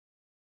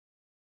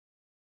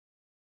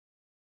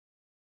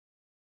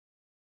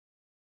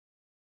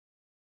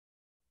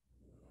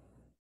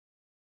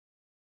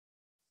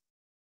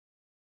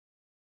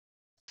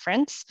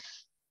conference.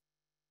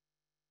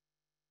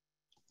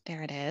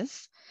 There it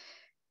is.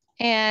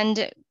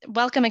 And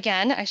welcome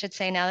again, I should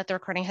say now that the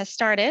recording has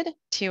started,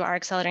 to our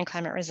Accelerating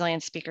Climate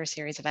Resilience Speaker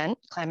Series event,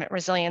 Climate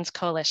Resilience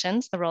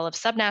Coalitions, the role of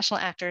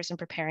subnational actors in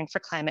preparing for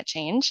climate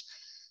change.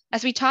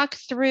 As we talk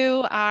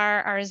through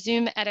our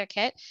Zoom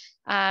etiquette,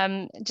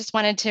 just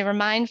wanted to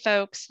remind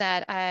folks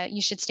that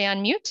you should stay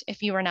on mute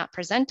if you are not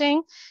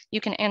presenting.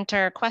 You can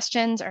enter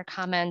questions or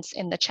comments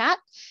in the chat.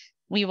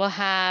 We will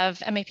have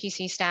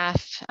MAPC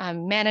staff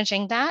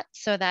managing that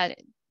so that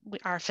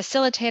our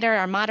facilitator,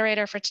 our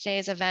moderator for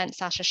today's event,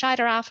 Sasha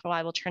Shyduroff, who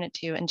I will turn it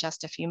to in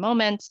just a few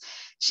moments.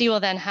 She will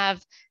then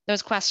have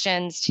those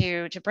questions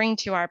to bring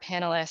to our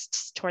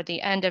panelists toward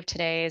the end of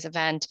today's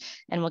event,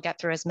 and we'll get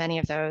through as many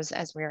of those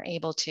as we're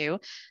able to.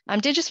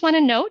 Did just want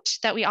to note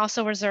that we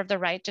also reserve the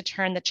right to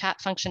turn the chat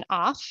function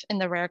off in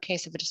the rare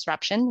case of a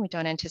disruption. We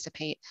don't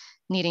anticipate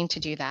needing to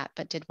do that,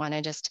 but did want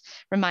to just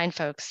remind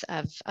folks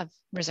of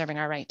reserving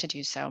our right to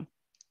do so.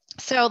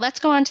 So let's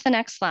go on to the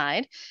next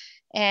slide,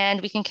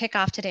 and we can kick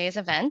off today's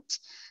event.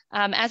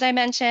 As I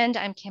mentioned,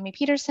 I'm Cami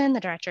Peterson, the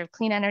Director of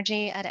Clean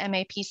Energy at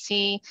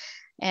MAPC,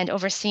 and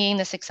overseeing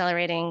this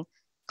Accelerating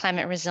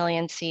Climate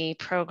Resiliency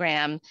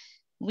program.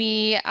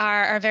 We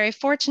are very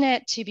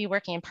fortunate to be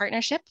working in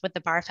partnership with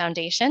the Barr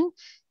Foundation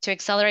to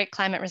accelerate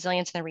climate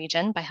resilience in the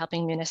region by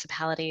helping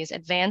municipalities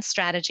advance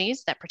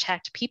strategies that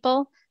protect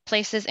people,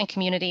 places, and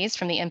communities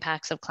from the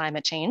impacts of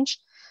climate change.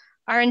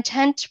 Our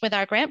intent with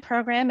our grant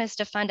program is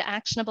to fund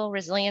actionable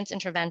resilience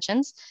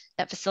interventions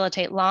that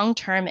facilitate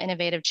long-term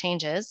innovative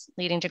changes,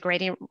 leading to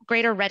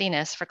greater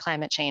readiness for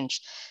climate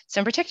change.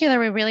 So in particular,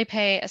 we really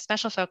pay a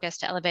special focus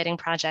to elevating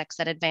projects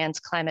that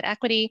advance climate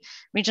equity,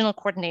 regional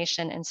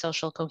coordination, and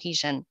social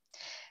cohesion.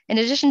 In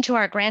addition to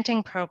our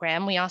granting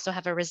program, we also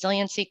have a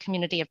resiliency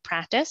community of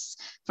practice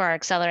for our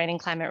Accelerating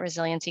Climate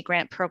Resiliency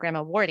Grant Program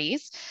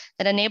awardees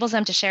that enables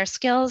them to share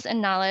skills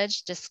and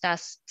knowledge,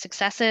 discuss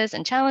successes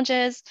and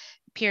challenges,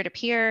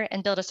 peer-to-peer,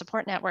 and build a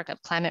support network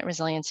of climate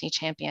resiliency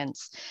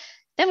champions.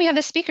 Then we have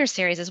the speaker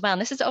series as well, and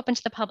this is open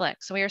to the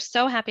public. So we are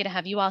so happy to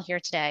have you all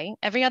here today.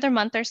 Every other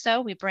month or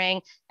so, we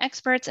bring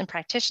experts and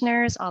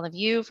practitioners, all of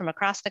you from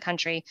across the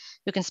country,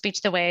 who can speak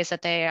to the ways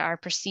that they are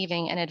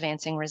perceiving and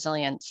advancing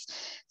resilience.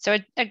 So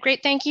a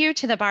great thank you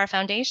to the Barr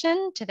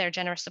Foundation, to their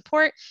generous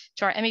support,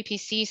 to our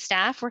MAPC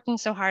staff working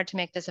so hard to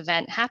make this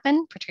event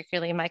happen,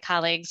 particularly my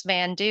colleagues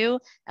Van Du,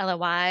 Ella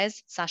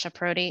Wise, Sasha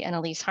Prodi, and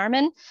Elise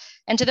Harmon,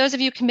 and to those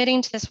of you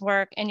committing to this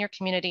work in your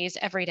communities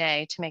every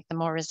day to make them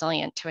more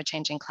resilient to a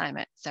changing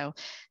climate. So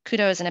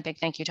kudos and a big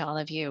thank you to all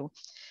of you.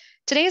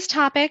 Today's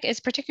topic is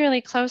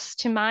particularly close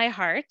to my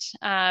heart,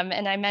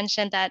 and I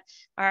mentioned that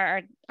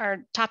our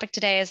topic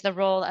today is the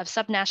role of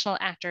subnational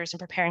actors in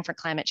preparing for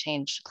climate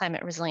change.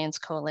 Climate resilience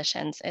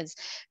coalitions is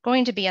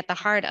going to be at the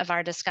heart of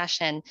our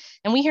discussion.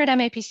 And we here at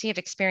MAPC have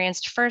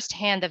experienced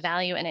firsthand the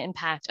value and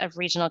impact of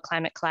regional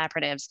climate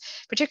collaboratives,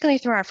 particularly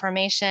through our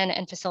formation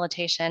and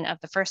facilitation of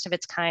the first of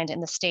its kind in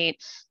the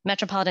state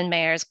Metropolitan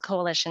Mayors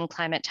Coalition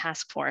Climate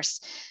Task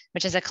Force,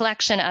 which is a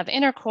collection of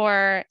inner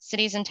core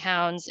cities and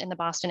towns in the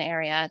Boston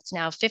area. It's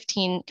now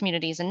 15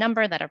 communities in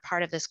number that are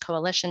part of this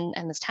coalition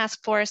and this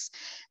task force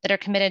that are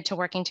committed to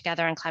working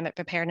together on climate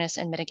preparedness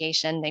and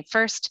mitigation. They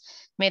first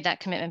made that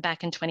commitment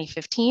back in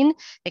 2015.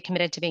 They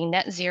committed to being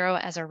net zero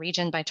as a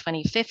region by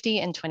 2050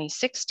 and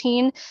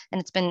 2016.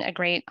 And it's been a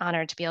great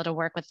honor to be able to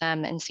work with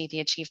them and see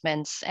the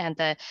achievements and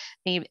the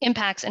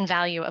impacts and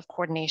value of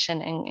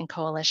coordination and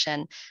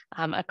coalition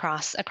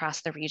across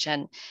the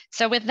region.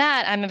 So with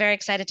that, I'm very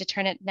excited to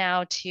turn it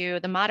now to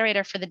the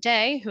moderator for the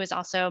day, who is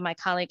also my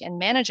colleague and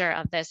manager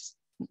of this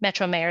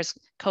Metro Mayors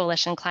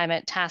Coalition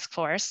Climate Task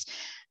Force,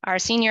 our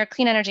senior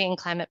clean energy and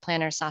climate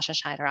planner, Sasha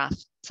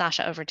Shyduroff.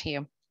 Sasha, over to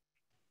you.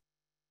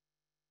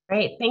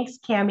 Great, thanks,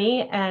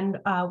 Cami, and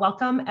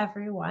welcome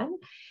everyone.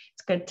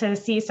 It's good to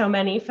see so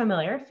many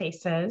familiar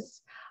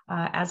faces.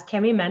 As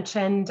Cami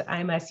mentioned,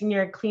 I'm a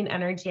senior clean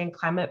energy and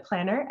climate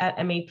planner at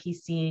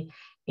MAPC,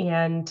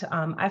 and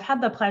I've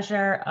had the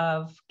pleasure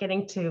of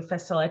getting to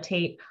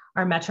facilitate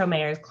our Metro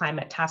Mayors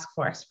Climate Task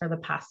Force for the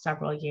past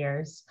several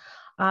years.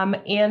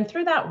 And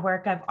through that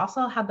work, I've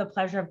also had the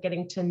pleasure of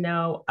getting to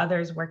know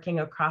others working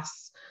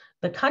across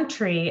the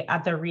country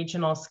at the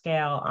regional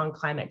scale on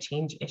climate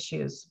change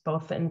issues,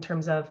 both in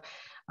terms of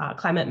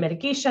climate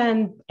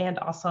mitigation and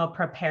also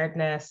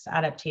preparedness,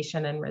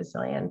 adaptation, and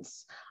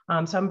resilience.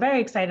 So I'm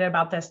very excited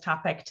about this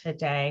topic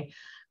today.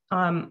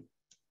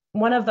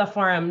 One of the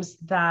forums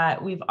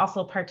that we've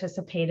also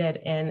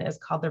participated in is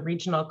called the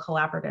Regional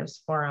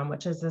Collaboratives Forum,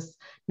 which is this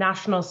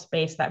national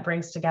space that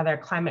brings together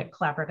climate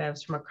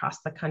collaboratives from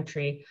across the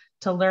country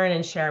to learn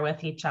and share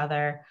with each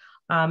other.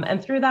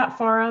 And through that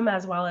forum,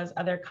 as well as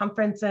other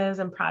conferences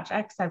and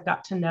projects, I've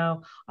got to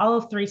know all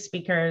of three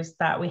speakers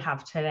that we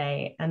have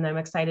today, and I'm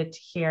excited to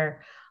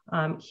hear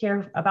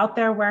about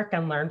their work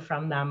and learn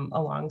from them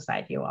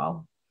alongside you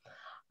all.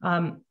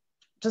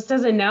 Just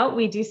as a note,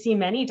 we do see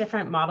many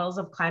different models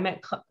of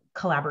climate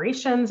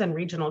collaborations and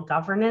regional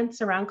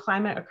governance around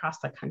climate across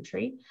the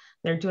country.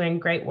 They're doing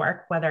great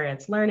work, whether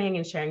it's learning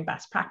and sharing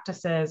best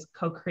practices,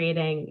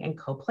 co-creating and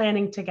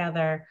co-planning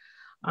together,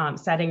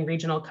 setting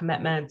regional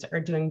commitments, or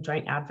doing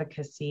joint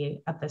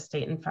advocacy at the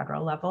state and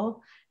federal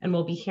level. And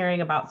we'll be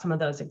hearing about some of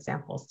those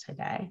examples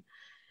today.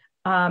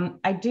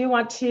 I do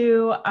want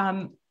to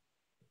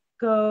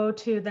go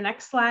to the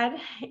next slide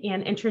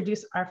and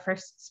introduce our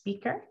first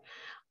speaker.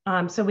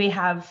 So we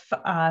have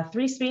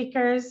 3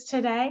 speakers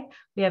today.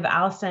 We have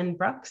Alison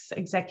Brooks,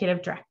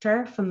 Executive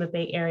Director from the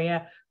Bay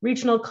Area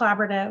Regional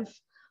Collaborative,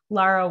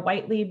 Lara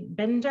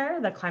Whiteley-Binder,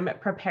 the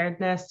Climate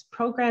Preparedness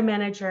Program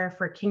Manager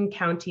for King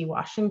County,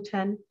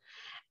 Washington,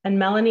 and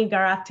Melanie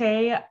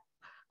Gárate,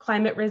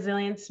 Climate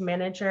Resilience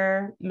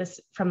Manager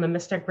from the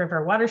Mystic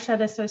River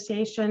Watershed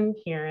Association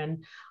here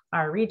in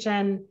our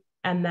region,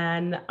 and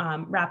then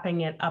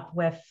wrapping it up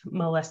with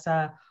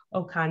Melissa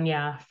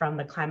Okanya from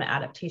the Climate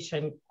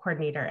Adaptation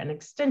Coordinator and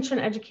Extension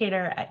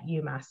Educator at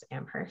UMass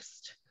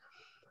Amherst.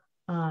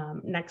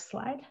 Next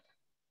slide.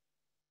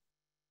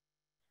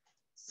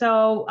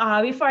 So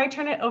before I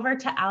turn it over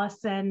to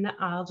Alison,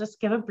 I'll just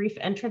give a brief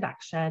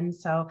introduction.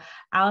 So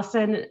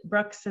Alison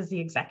Brooks is the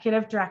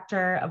Executive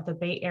Director of the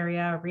Bay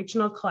Area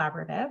Regional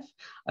Collaborative,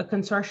 a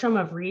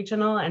consortium of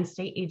regional and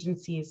state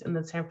agencies in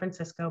the San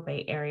Francisco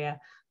Bay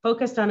Area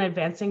focused on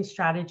advancing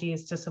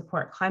strategies to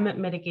support climate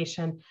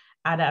mitigation,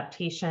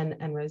 adaptation,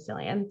 and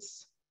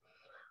resilience.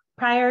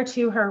 Prior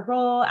to her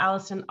role,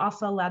 Alison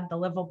also led the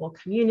Livable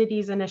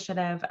Communities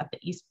Initiative at the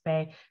East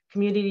Bay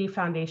Community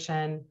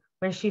Foundation,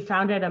 where she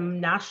founded a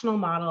national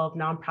model of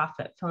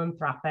nonprofit,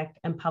 philanthropic,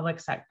 and public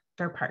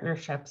sector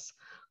partnerships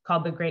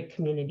called the Great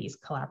Communities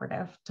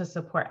Collaborative to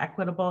support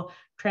equitable,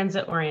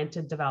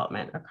 transit-oriented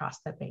development across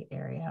the Bay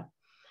Area.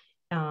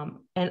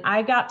 And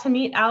I got to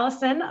meet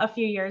Alison a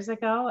few years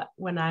ago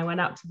when I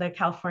went out to the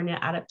California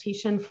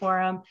Adaptation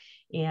Forum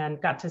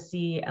and got to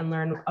see and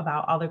learn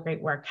about all the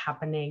great work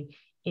happening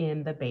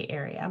in the Bay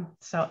Area.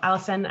 So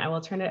Alison, I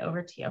will turn it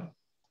over to you.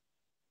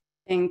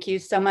 Thank you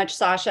so much,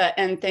 Sasha,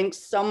 and thanks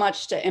so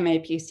much to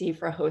MAPC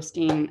for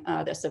hosting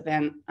this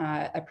event.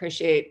 I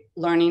appreciate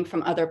learning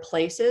from other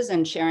places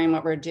and sharing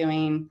what we're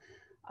doing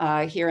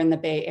here in the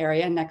Bay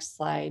Area. Next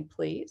slide,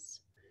 please.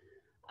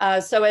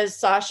 So as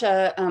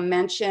Sasha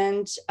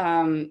mentioned,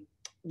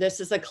 this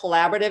is a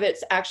collaborative.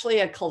 It's actually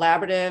a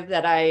collaborative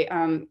that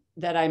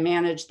I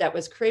managed that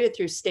was created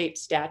through state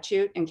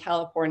statute in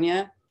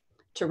California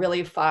to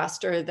really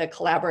foster the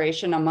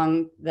collaboration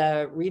among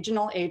the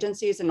regional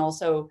agencies and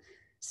also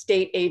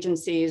state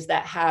agencies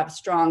that have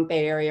strong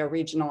Bay Area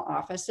regional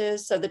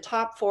offices. So the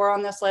top 4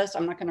 on this list,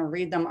 I'm not going to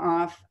read them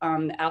off,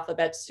 the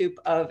alphabet soup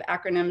of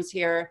acronyms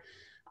here,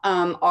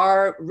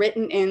 are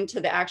written into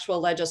the actual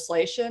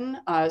legislation.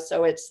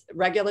 So it's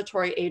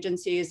regulatory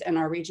agencies and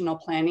our regional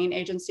planning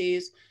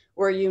agencies.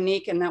 We're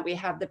unique in that we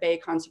have the Bay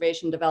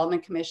Conservation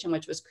Development Commission,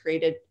 which was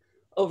created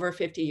over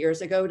 50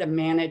 years ago to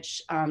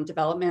manage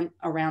development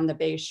around the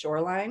Bay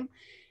shoreline.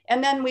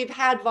 And then we've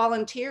had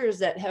volunteers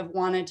that have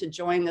wanted to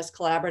join this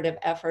collaborative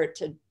effort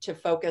to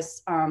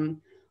focus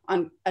on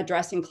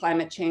addressing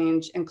climate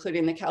change,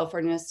 including the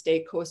California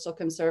State Coastal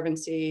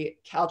Conservancy,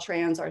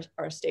 Caltrans,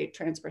 our state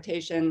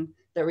transportation,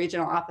 the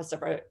regional office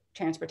of our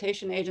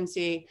transportation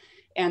agency,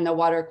 and the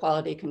Water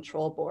Quality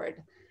Control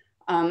Board.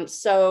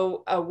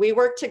 So we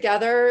work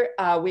together.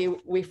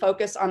 We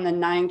focus on the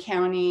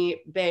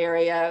 9-county Bay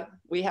Area.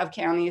 We have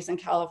counties in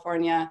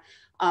California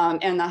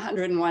and the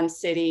 101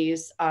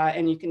 cities.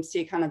 And you can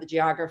see kind of the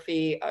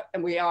geography.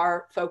 And we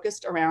are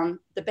focused around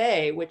the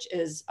Bay, which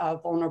is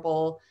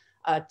vulnerable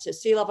to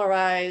sea level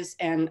rise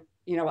and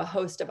a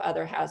host of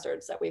other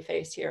hazards that we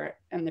face here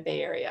in the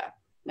Bay Area.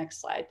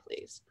 Next slide,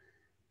 please.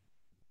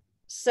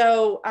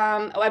 So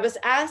I was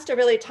asked to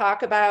really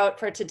talk about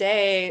for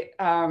today,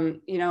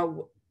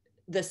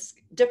 this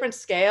different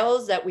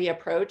scales that we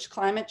approach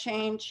climate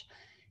change.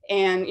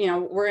 And,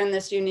 we're in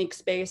this unique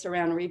space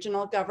around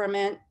regional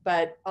government,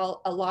 but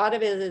a lot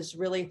of it is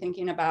really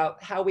thinking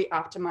about how we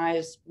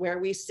optimize where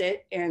we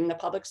sit in the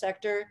public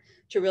sector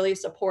to really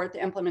support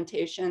the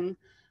implementation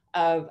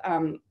of,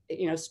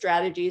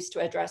 strategies to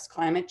address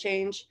climate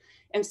change.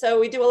 And so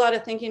we do a lot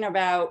of thinking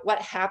about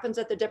what happens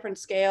at the different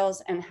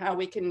scales and how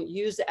we can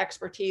use the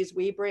expertise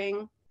we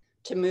bring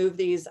to move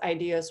these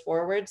ideas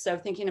forward. So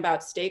thinking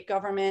about state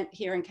government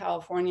here in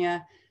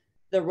California,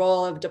 the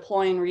role of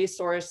deploying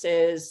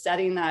resources,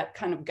 setting that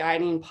kind of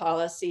guiding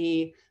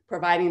policy,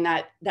 providing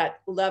that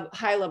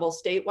high level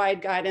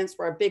statewide guidance.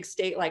 For a big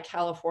state like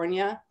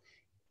California,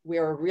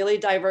 we're a really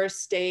diverse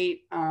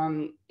state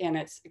and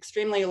it's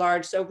extremely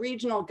large. So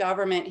regional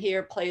government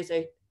here plays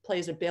a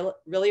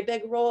really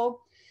big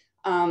role,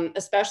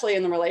 especially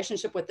in the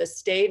relationship with the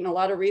state, and a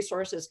lot of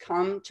resources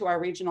come to our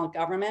regional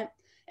government.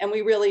 And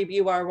we really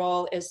view our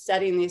role as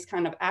setting these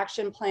kind of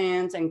action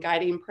plans and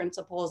guiding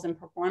principles and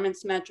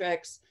performance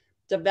metrics,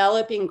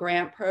 developing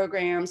grant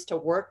programs to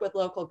work with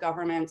local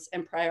governments,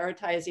 and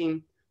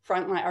prioritizing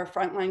our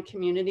frontline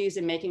communities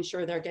and making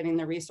sure they're getting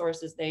the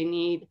resources they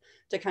need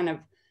to kind of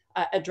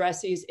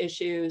address these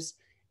issues.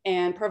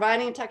 and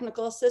providing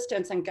technical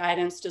assistance and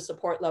guidance to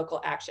support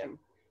local action.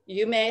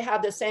 You may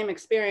have the same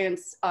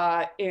experience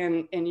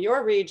in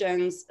your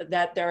regions,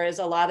 that there is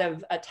a lot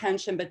of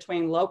tension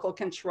between local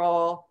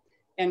control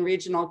and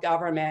regional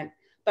government,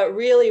 but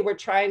really we're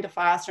trying to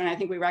foster, and I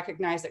think we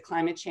recognize that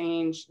climate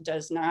change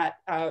does not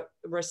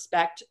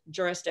respect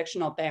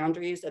jurisdictional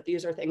boundaries, that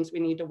these are things we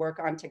need to work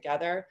on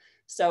together.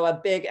 So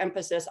a big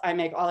emphasis I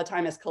make all the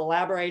time is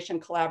collaboration,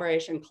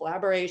 collaboration,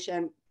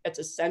 collaboration. It's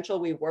essential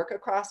we work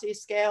across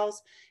these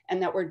scales,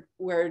 and that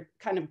we're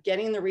kind of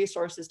getting the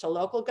resources to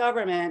local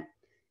government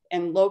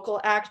and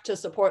to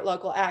support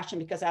local action,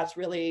 because that's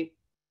really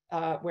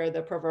where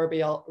the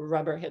proverbial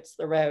rubber hits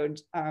the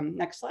road.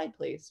 Next slide,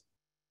 please.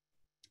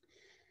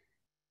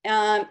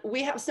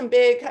 We have some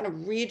big kind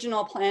of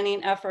regional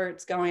planning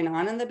efforts going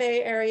on in the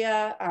Bay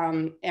Area.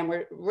 And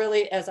we're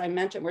really, as I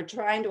mentioned, we're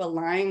trying to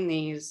align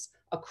these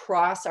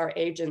across our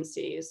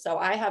agencies. So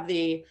I have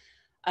the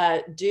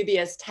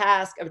dubious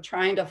task of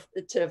trying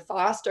to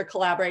foster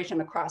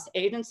collaboration across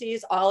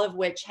agencies, all of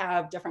which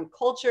have different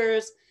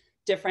cultures,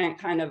 different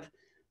kind of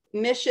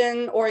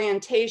mission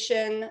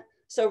orientation.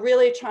 So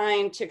really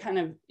trying to kind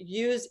of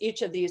use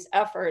each of these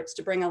efforts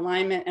to bring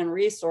alignment and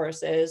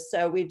resources.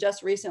 So we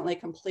just recently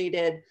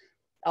completed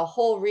a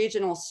whole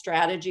regional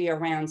strategy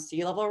around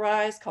sea level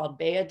rise called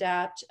Bay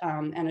Adapt,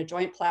 and a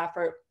joint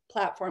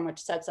platform which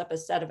sets up a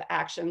set of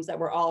actions that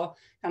we're all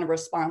kind of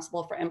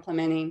responsible for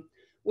implementing.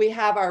 We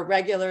have our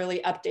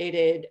regularly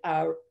updated,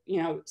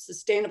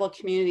 sustainable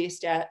community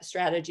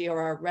strategy,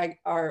 or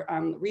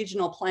our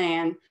regional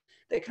plan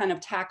that kind of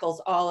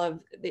tackles all of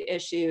the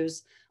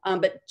issues,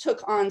 but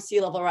took on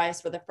sea level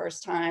rise for the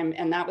first time,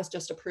 and that was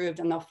just approved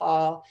in the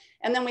fall.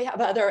 And then we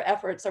have other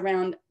efforts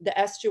around the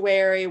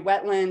estuary,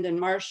 wetland and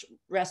marsh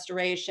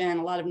restoration,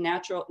 a lot of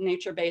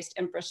nature-based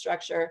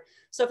infrastructure.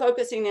 So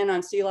focusing in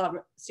on sea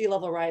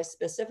level rise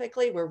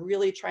specifically, we're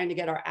really trying to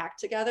get our act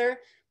together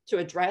to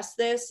address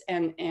this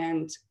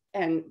and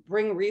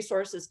bring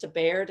resources to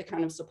bear to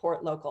kind of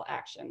support local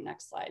action.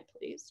 Next slide,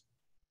 please.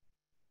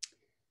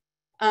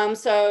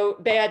 So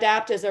Bay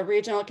Adapt is a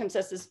regional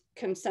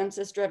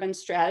consensus-driven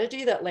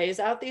strategy that lays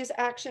out these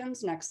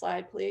actions. Next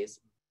slide, please.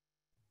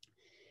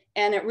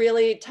 And it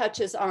really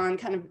touches on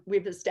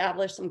we've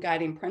established some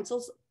guiding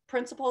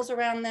principles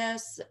around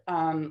this,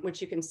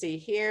 which you can see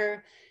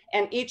here.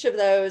 And each of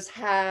those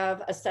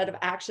have a set of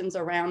actions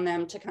around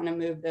them to kind of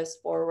move this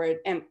forward.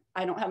 And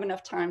I don't have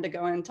enough time to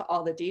go into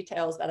all the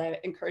details, but I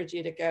encourage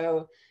you to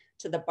go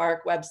to the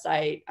BARC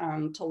website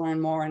to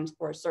learn more,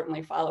 or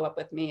certainly follow up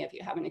with me if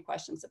you have any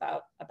questions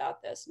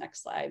about this.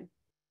 Next slide.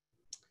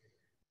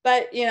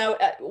 But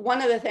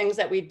one of the things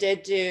that we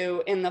did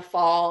do in the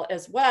fall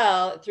as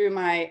well through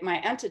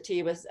my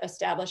entity was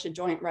establish a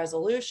joint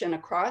resolution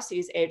across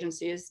these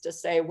agencies to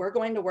say we're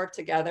going to work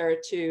together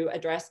to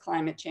address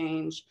climate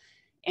change,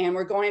 and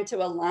we're going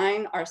to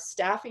align our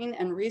staffing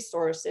and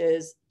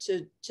resources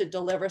to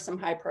deliver some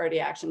high priority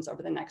actions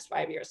over the next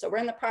 5 years. So we're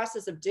in the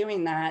process of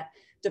doing that,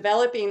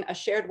 developing a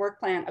shared work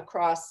plan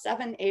across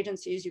 7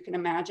 agencies. You can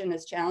imagine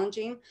is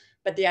challenging,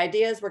 but the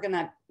idea is we're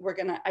gonna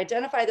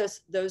identify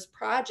those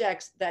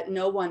projects that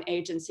no one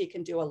agency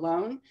can do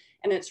alone.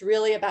 And it's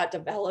really about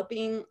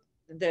developing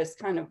this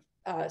kind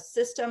of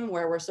system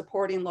where we're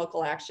supporting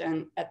local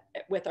action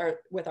with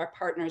our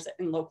partners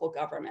in local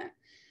government.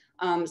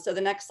 So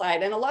the next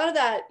slide, and a lot of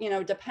that,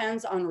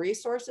 depends on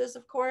resources,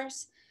 of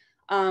course.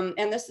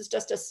 And this is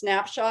just a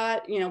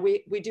snapshot.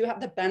 We do have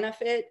the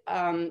benefit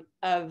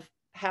of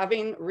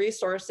having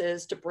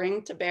resources to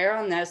bring to bear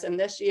on this. And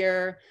this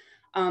year,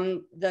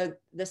 the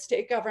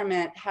state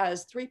government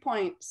has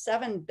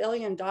 $3.7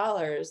 billion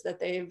that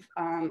they've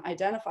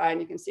identified.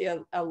 And you can see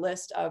a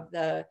list of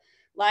the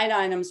line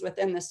items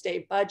within the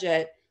state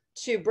budget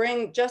to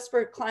bring just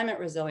for climate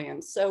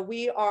resilience. So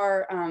we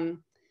are,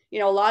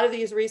 a lot of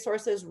these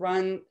resources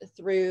run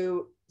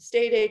through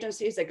state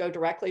agencies that go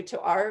directly to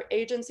our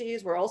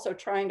agencies. We're also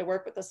trying to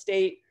work with the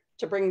state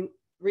to bring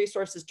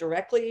resources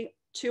directly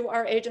to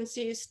our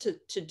agencies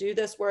to do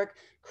this work,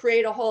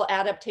 create a whole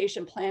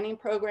adaptation planning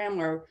program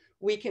where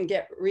we can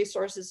get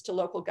resources to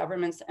local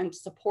governments and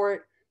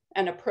support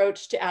an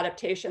approach to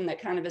adaptation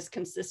that kind of is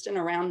consistent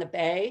around the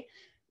Bay,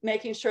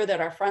 making sure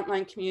that our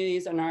frontline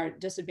communities and our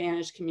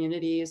disadvantaged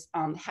communities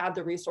have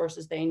the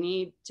resources they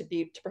need to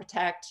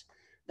protect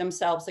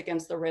themselves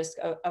against the risk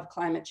of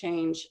climate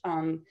change,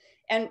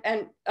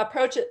 and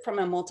approach it from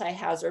a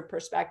multi-hazard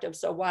perspective.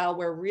 So while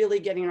we're really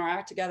getting our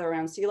act together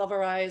around sea level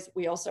rise,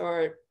 we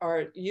also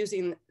are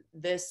using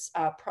this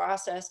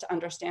process to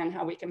understand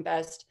how we can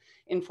best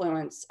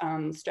influence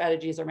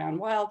strategies around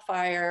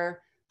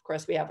wildfire. Of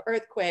course, we have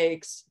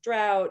earthquakes,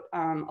 drought,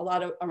 a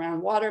lot of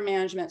around water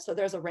management. So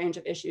there's a range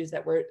of issues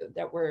that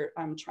we're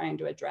trying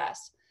to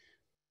address.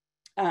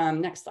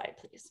 Next slide,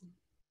 please.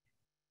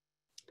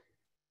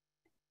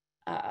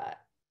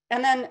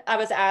 And then I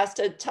was asked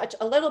to touch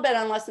a little bit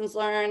on lessons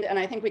learned, and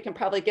I think we can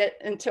probably get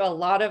into a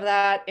lot of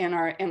that in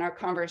our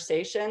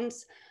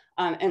conversations,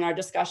 in our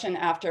discussion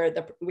after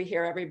we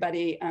hear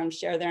everybody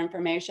share their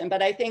information.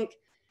 But I think,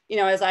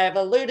 as I have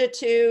alluded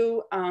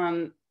to,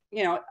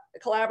 you know,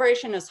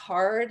 collaboration is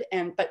hard,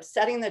 but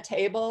setting the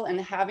table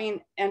and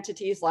having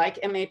entities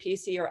like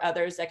MAPC or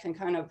others that can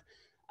kind of,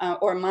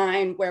 or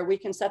mine, where we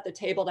can set the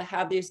table to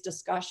have these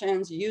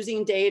discussions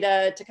using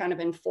data to kind of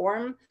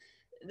inform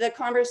the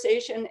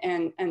conversation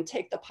and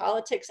take the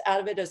politics out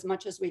of it as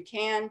much as we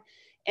can.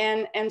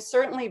 And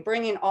certainly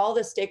bringing all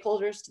the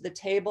stakeholders to the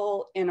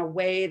table in a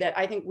way that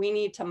I think we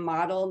need to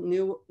model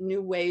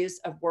new ways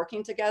of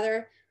working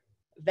together,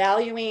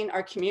 valuing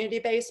our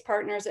community-based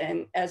partners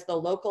and as the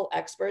local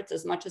experts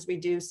as much as we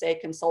do, say,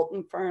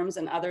 consultant firms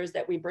and others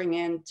that we bring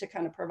in to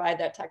kind of provide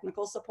that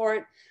technical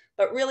support,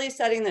 but really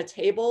setting the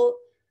table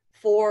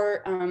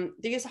for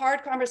these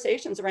hard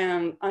conversations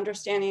around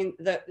understanding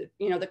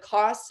the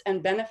costs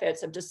and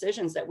benefits of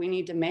decisions that we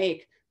need to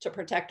make to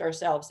protect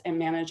ourselves and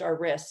manage our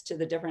risks to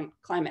the different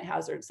climate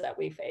hazards that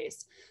we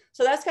face.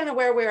 So that's kind of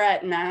where we're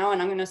at now,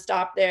 and I'm going to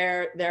stop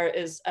there. There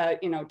is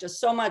just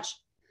so much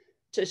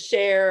to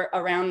share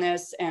around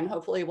this, and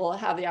hopefully we'll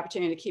have the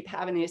opportunity to keep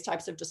having these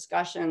types of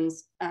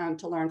discussions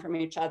to learn from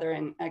each other.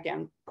 And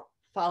again,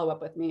 follow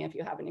up with me if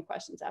you have any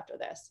questions after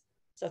this.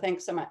 So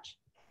thanks so much.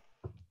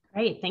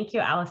 Great, thank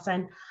you,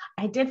 Alison.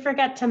 I did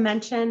forget to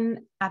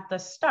mention at the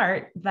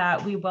start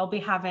that we will be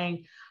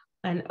having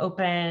an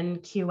open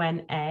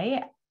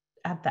Q&A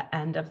at the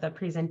end of the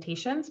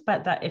presentations,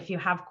 but that if you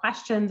have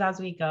questions as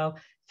we go,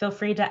 feel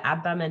free to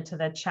add them into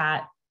the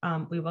chat.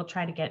 We will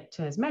try to get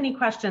to as many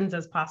questions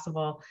as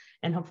possible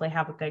and hopefully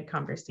have a good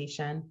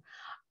conversation.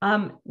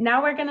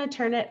 Now we're going to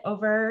turn it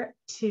over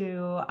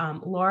to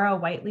Lara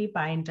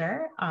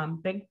Whiteley-Binder.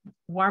 Big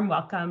warm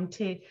welcome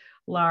to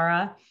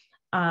Lara.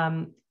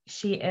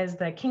 She is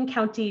the King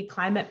County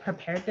Climate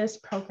Preparedness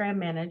Program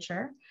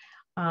Manager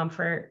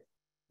for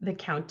the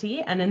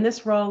county. And in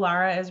this role,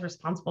 Lara is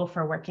responsible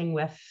for working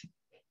with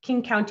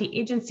King County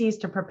agencies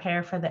to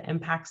prepare for the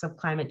impacts of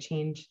climate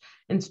change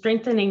and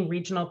strengthening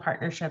regional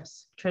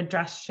partnerships to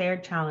address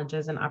shared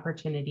challenges and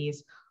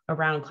opportunities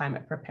around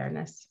climate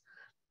preparedness.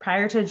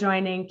 Prior to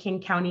joining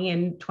King County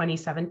in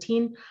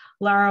 2017,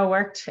 Lara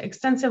worked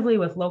extensively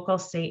with local,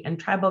 state, and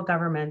tribal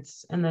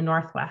governments in the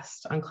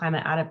Northwest on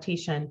climate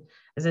adaptation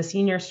as a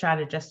senior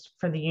strategist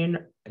for the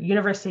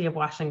University of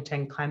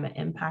Washington Climate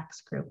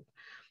Impacts Group.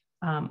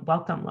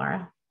 Welcome,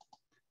 Lara.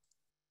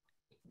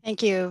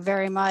 Thank you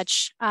very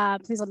much.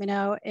 Please let me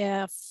know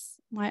if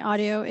my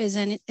audio is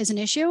an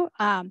issue.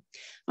 I'm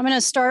going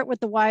to start with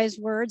the wise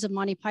words of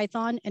Monty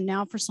Python, and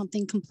now for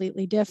something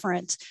completely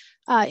different.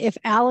 If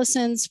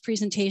Alison's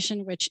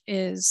presentation, which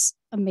is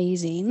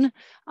amazing,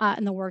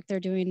 and the work they're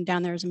doing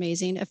down there is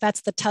amazing, if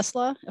that's the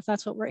Tesla, if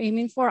that's what we're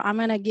aiming for, I'm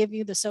going to give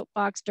you the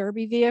soapbox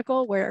derby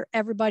vehicle where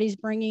everybody's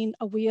bringing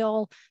a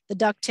wheel, the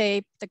duct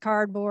tape, the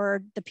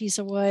cardboard, the piece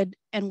of wood,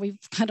 and we've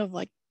kind of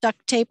like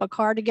duct tape a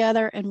car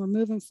together and we're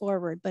moving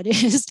forward. But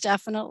it is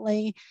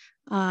definitely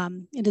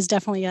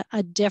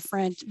a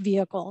different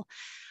vehicle.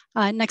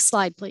 Next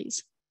slide,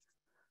 please.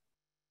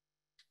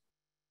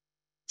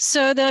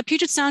 So the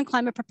Puget Sound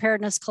Climate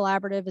Preparedness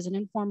Collaborative is an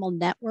informal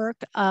network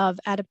of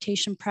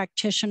adaptation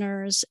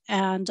practitioners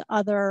and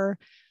other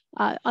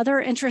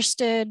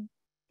interested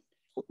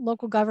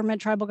local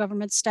government, tribal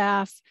government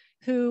staff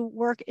who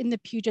work in the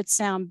Puget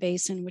Sound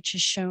Basin, which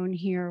is shown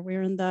here.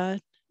 We're in the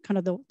kind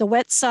of the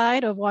wet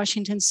side of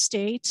Washington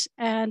State,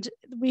 and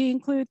we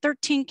include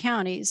 13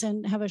 counties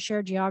and have a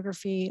shared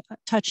geography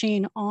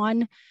touching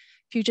on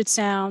Puget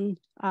Sound,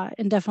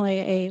 and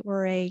definitely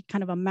we're a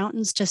kind of a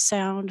mountains to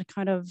sound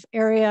kind of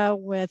area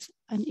with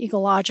an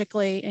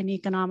ecologically and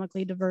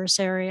economically diverse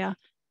area.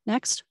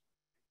 Next.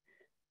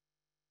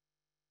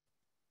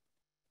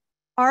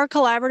 Our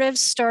collaborative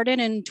started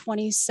in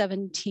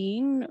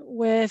 2017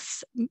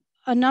 with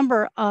a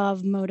number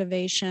of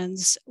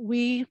motivations.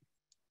 We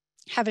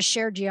have a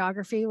shared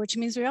geography, which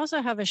means we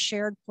also have a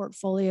shared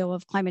portfolio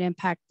of climate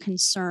impact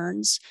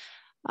concerns.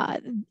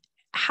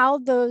 How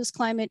those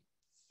climate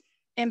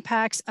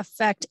impacts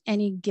affect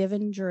any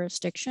given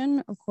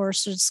jurisdiction, of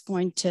course, is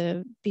going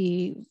to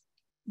be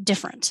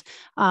different.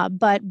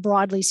 But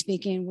broadly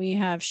speaking, we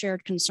have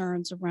shared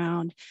concerns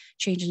around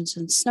changes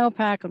in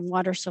snowpack and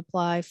water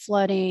supply,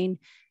 flooding,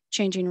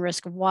 changing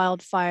risk of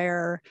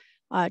wildfire,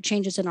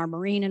 changes in our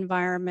marine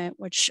environment,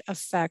 which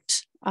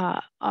affect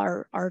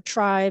our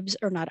tribes,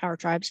 or not our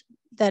tribes,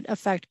 that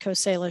affect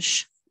Coast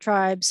Salish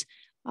tribes,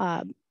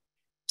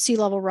 sea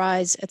level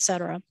rise, et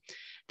cetera.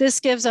 This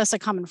gives us a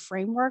common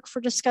framework for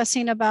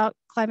discussing about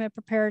climate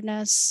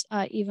preparedness,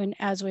 even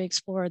as we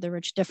explore the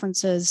rich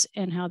differences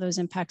in how those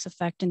impacts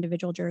affect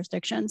individual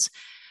jurisdictions.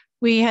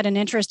 We had an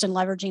interest in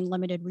leveraging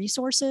limited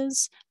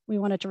resources. We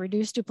wanted to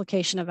reduce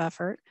duplication of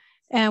effort,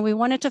 and we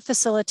wanted to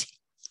facilitate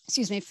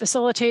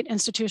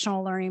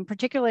institutional learning,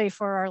 particularly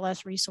for our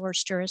less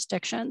resourced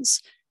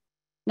jurisdictions.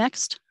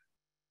 Next.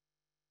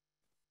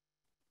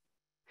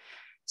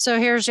 So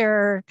here's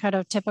your kind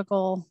of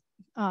typical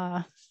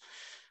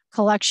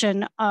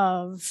collection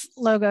of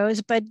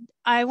logos, but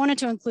I wanted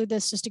to include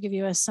this just to give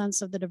you a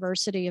sense of the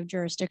diversity of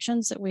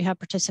jurisdictions that we have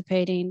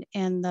participating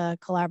in the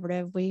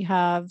collaborative. We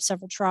have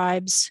several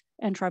tribes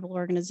and tribal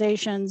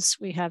organizations.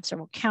 We have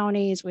several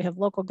counties, we have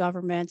local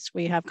governments,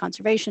 we have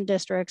conservation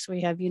districts,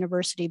 we have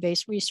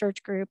university-based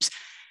research groups,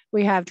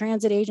 we have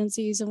transit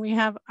agencies, and we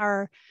have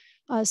our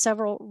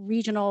several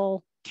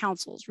regional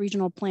councils,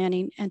 regional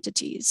planning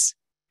entities.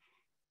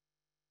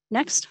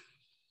 Next.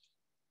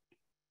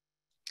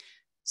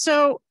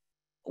 So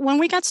when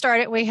we got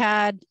started, we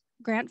had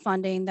grant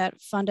funding that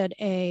funded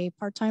a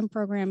part-time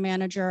program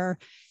manager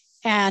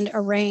and a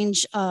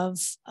range of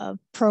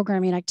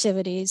programming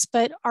activities.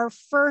 But our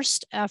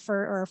first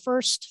effort, or our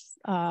first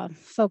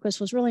focus,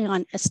 was really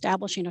on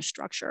establishing a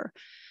structure.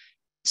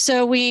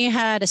 So we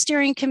had a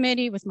steering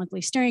committee with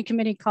monthly steering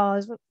committee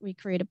calls. We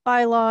created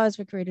bylaws,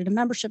 we created a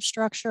membership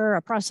structure,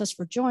 a process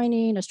for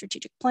joining, a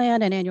strategic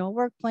plan, an annual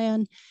work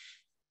plan.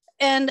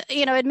 And,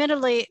 you know,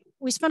 admittedly,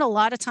 we spent a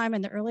lot of time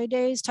in the early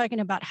days talking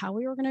about how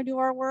we were going to do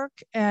our work,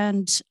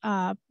 and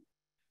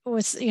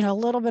with, you know, a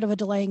little bit of a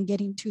delay in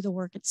getting to the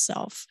work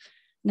itself.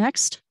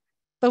 Next.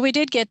 But we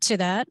did get to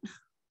that.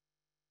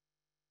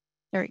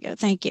 There we go.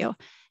 Thank you.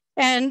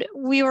 And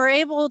we were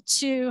able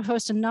to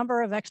host a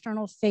number of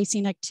external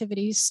facing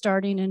activities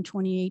starting in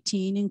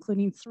 2018,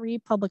 including 3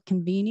 public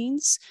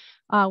convenings,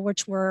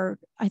 which were,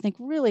 I think,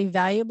 really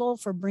valuable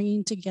for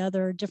bringing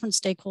together different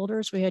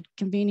stakeholders. We had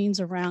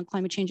convenings around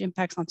climate change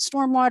impacts on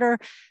stormwater,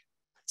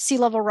 sea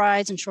level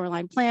rise and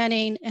shoreline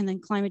planning, and then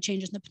climate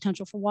change and the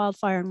potential for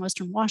wildfire in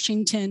Western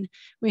Washington.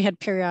 We had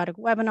periodic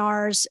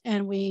webinars,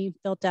 and we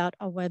built out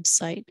a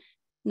website.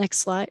 Next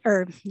slide,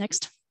 or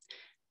next.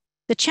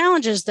 The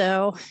challenges,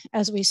 though,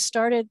 as we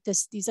started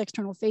these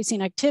external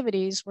facing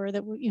activities, were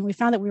that we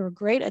found that we were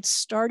great at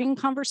starting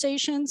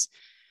conversations,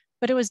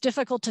 but it was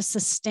difficult to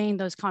sustain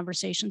those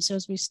conversations. So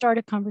as we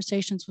started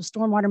conversations with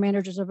stormwater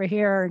managers over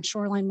here and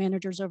shoreline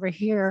managers over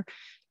here,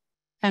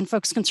 and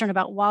folks concerned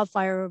about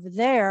wildfire over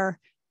there,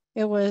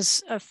 it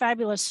was a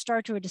fabulous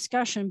start to a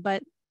discussion,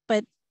 but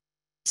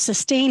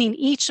sustaining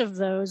each of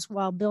those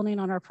while building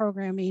on our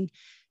programming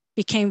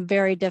became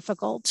very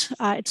difficult.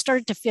 It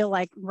started to feel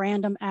like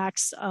random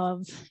acts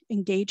of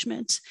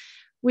engagement.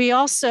 We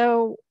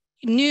also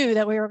knew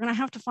that we were going to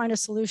have to find a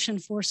solution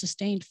for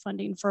sustained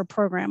funding for a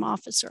program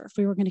officer if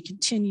we were going to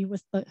continue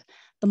with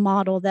the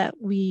model that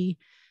we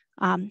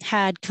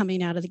had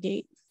coming out of the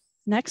gate.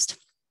 Next.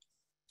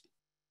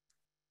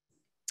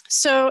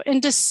 So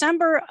in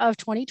December of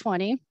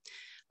 2020,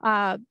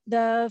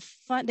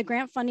 the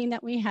grant funding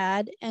that we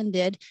had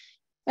ended.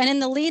 And in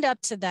the lead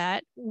up to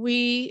that,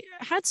 we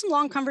had some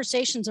long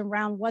conversations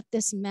around what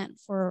this meant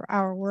for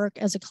our work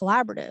as a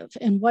collaborative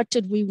and what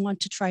did we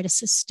want to try to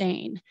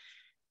sustain.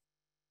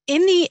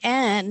 In the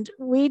end,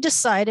 we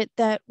decided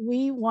that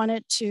we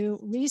wanted to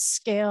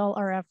rescale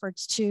our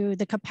efforts to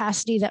the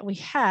capacity that we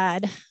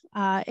had,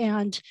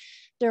 and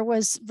there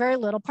was very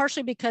little,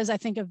 partially because I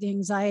think of the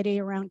anxiety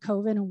around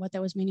COVID and what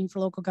that was meaning for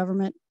local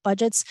government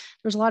budgets.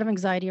 There was a lot of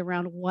anxiety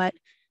around what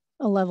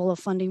a level of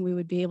funding we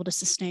would be able to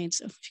sustain.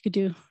 So if you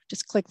could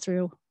just click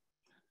through.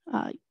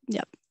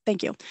 Yep,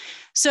 thank you.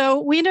 So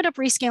we ended up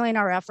rescaling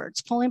our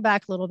efforts, pulling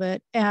back a little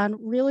bit and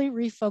really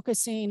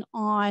refocusing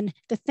on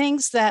the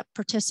things that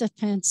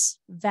participants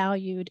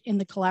valued in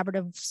the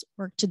collaborative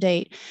work to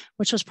date,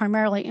 which was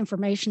primarily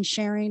information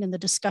sharing and the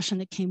discussion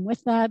that came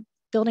with that,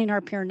 building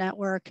our peer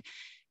network,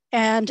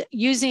 and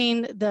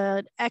using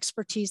the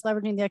expertise,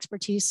 leveraging the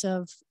expertise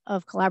of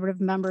collaborative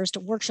members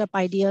to workshop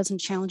ideas and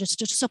challenges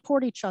to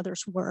support each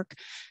other's work.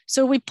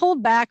 So we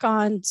pulled back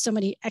on so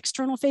many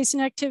external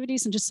facing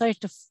activities and decided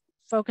to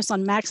focus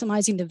on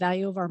maximizing the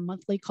value of our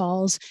monthly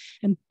calls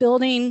and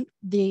building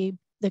the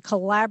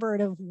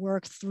collaborative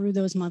work through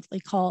those monthly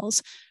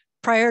calls.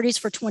 Priorities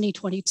for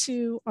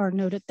 2022 are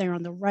noted there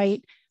on the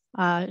right.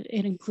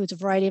 It includes a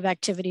variety of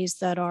activities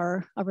that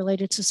are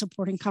related to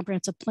supporting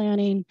comprehensive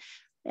planning,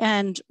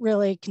 and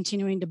really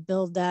continuing to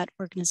build that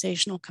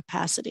organizational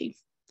capacity.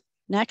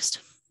 Next.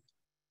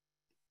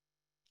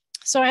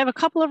 So I have a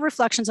couple of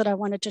reflections that I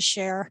wanted to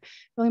share,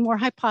 really more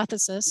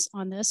hypothesis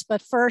on this,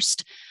 but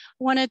first,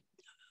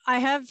 I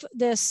have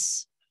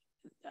this,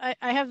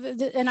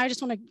 and I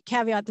just want to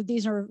caveat that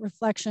these are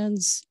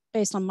reflections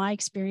based on my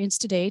experience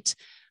to date,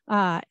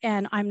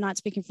 and I'm not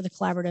speaking for the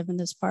collaborative in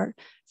this part.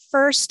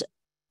 First,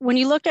 when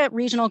you look at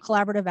regional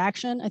collaborative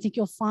action, I think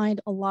you'll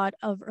find a lot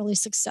of early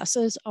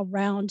successes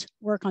around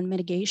work on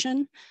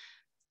mitigation.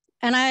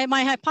 And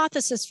my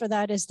hypothesis for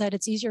that is that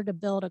it's easier to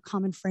build a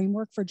common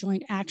framework for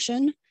joint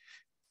action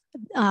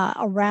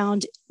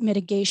around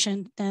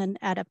mitigation than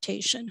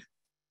adaptation.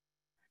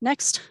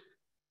 Next.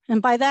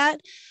 And by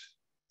that,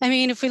 I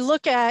mean, if we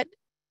look at,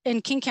 in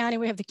King County,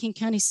 we have the King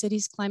County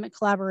Cities Climate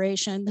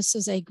Collaboration. This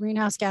is a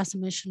greenhouse gas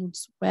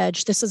emissions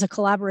wedge. This is a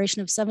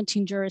collaboration of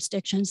 17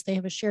 jurisdictions. They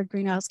have a shared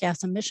greenhouse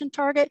gas emission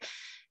target.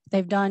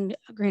 They've done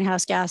a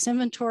greenhouse gas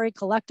inventory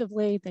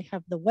collectively. They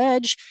have the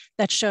wedge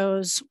that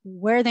shows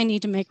where they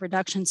need to make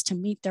reductions to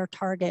meet their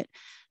target.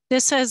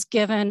 This has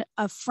given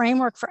a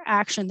framework for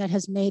action that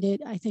has made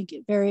it, I think,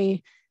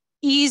 very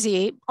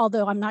easy,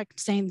 although I'm not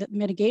saying that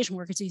mitigation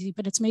work is easy,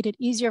 but it's made it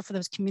easier for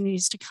those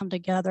communities to come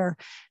together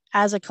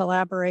as a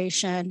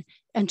collaboration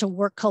and to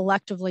work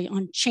collectively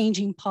on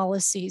changing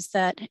policies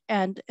that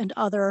and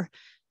other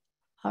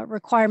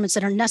requirements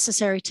that are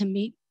necessary to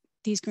meet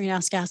these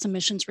greenhouse gas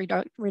emissions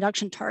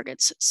reduction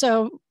targets.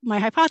 So my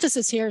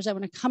hypothesis here is that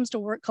when it comes to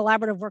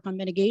collaborative work on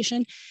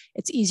mitigation,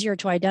 it's easier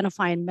to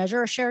identify and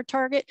measure a shared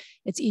target.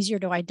 It's easier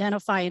to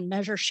identify and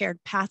measure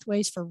shared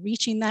pathways for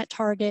reaching that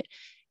target.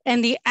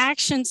 And the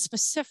action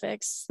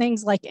specifics,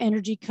 things like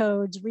energy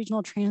codes,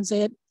 regional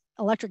transit,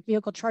 electric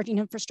vehicle charging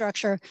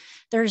infrastructure,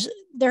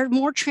 they're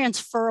more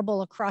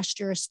transferable across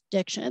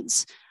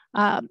jurisdictions.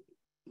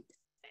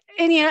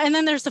 And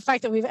then there's the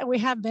fact that we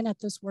have been at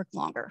this work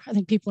longer. I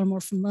think people are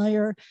more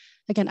familiar.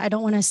 Again, I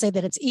don't want to say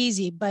that it's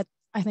easy, but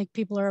I think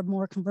people are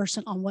more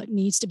conversant on what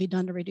needs to be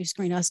done to reduce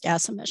greenhouse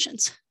gas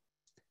emissions.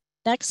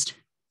 Next.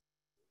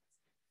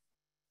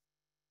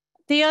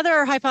 The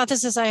other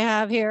hypothesis I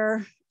have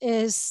here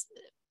is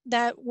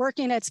that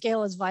working at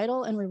scale is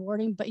vital and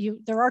rewarding, but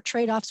there are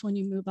trade-offs when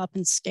you move up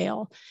in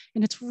scale.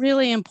 And it's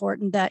really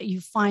important that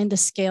you find the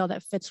scale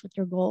that fits with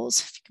your goals.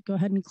 If you could go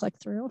ahead and click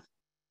through.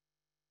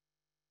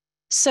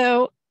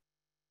 So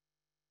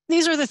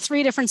these are the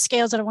three different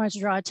scales that I wanted to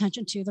draw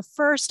attention to. The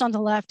first on the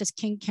left is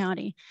King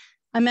County.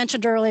 I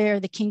mentioned earlier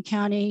the King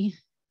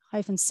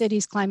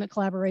County-Cities Climate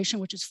Collaboration,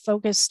 which is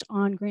focused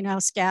on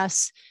greenhouse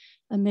gas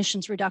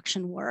emissions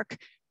reduction work.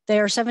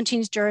 There are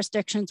 17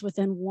 jurisdictions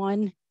within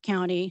one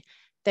county.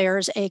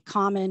 There's a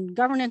common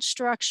governance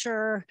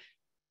structure,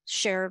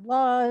 shared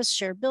laws,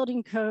 shared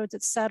building codes,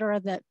 et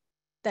cetera,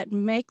 that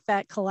make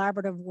that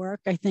collaborative work,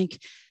 I think,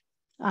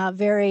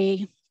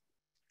 very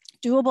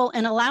doable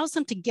and allows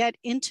them to get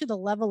into the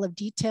level of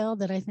detail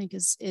that I think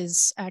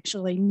is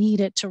actually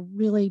needed to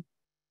really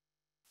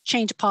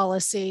change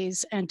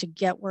policies and to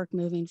get work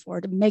moving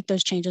forward, to make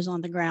those changes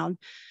on the ground.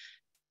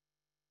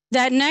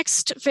 That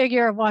next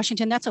figure of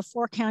Washington, that's a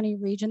 4-county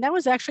region. That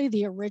was actually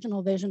the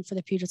original vision for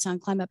the Puget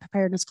Sound Climate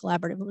Preparedness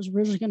Collaborative. It was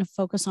originally going to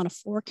focus on a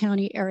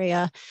 4-county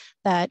area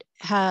that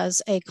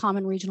has a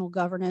common regional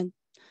governance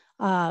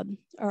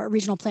or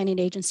regional planning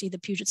agency, the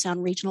Puget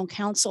Sound Regional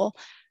Council.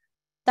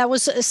 That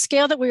was a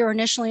scale that we were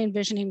initially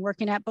envisioning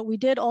working at, but we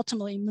did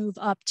ultimately move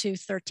up to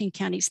 13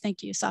 counties.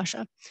 Thank you,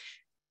 Sasha.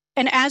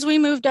 And as we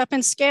moved up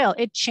in scale,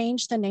 it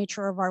changed the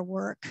nature of our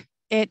work.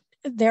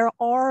 There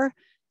are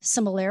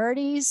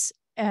similarities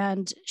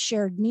and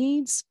shared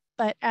needs,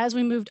 but as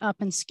we moved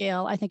up in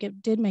scale, I think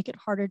it did make it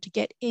harder to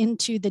get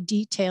into the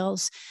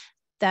details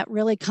that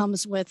really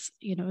comes with,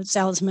 as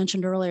Alice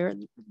mentioned earlier,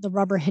 the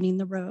rubber hitting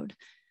the road.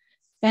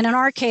 And in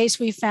our case,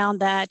 we found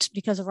that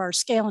because of our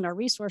scale and our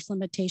resource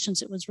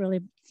limitations, it was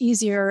really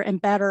easier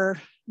and better,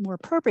 more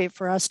appropriate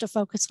for us to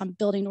focus on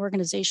building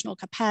organizational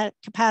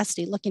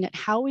capacity, looking at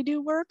how we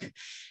do work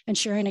and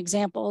sharing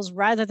examples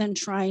rather than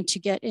trying to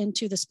get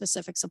into the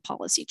specifics of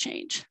policy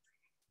change.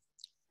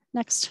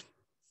 Next.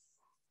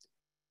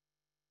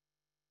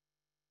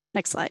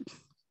 Next slide.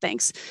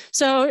 Thanks.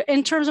 So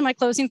in terms of my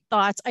closing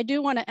thoughts, I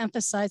do want to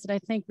emphasize that I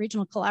think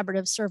regional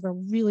collaboratives serve a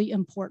really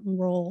important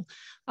role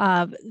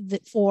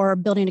for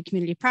building a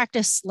community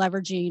practice,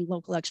 leveraging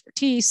local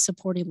expertise,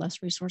 supporting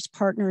less resource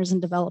partners,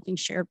 and developing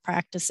shared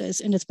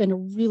practices. And it's been a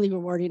really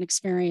rewarding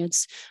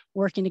experience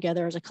working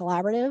together as a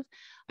collaborative.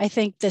 I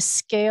think the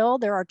scale,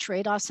 there are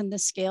trade-offs in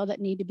this scale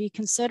that need to be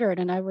considered.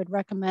 And I would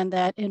recommend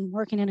that in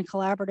working in a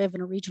collaborative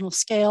and a regional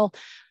scale,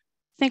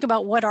 think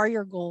about what are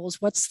your goals,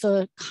 what's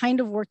the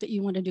kind of work that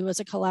you want to do as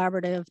a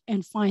collaborative,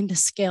 and find the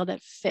scale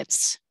that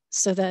fits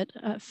so that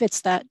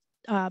fits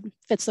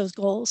those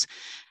goals.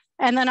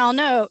 And then I'll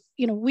note,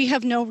 we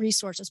have no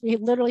resources. We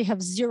literally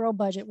have zero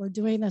budget. We're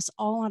doing this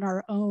all on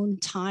our own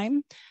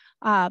time.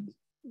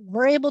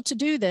 We're able to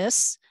do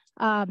this,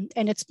 and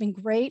it's been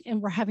great.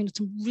 And we're having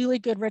some really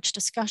good, rich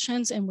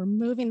discussions, and we're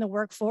moving the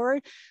work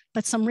forward.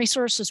 But some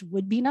resources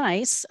would be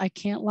nice. I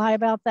can't lie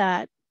about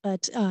that.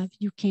 But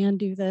you can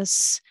do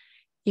this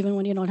even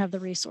when you don't have the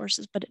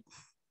resources.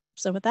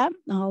 So with that,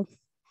 I'll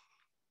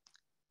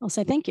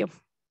say thank you.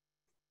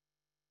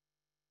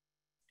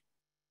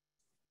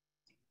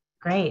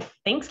 Great,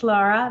 thanks,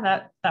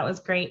 Lara. That was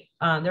great.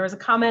 There was a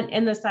comment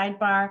in the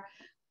sidebar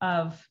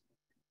of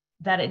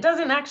that it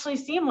doesn't actually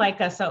seem like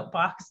a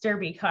soapbox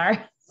derby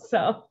car.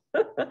 So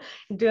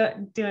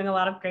doing a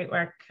lot of great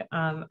work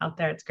out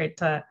there. It's great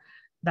that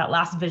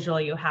last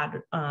visual you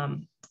had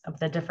of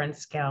the different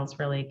scales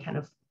really kind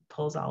of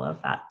pulls all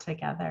of that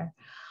together.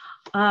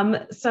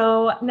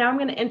 So now I'm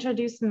going to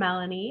introduce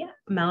Melanie.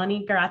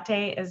 Melanie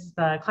Gárate is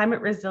the Climate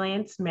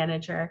Resilience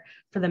Manager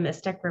for the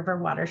Mystic River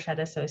Watershed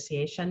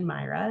Association,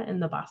 MIRA,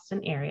 in the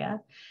Boston area.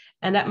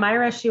 And at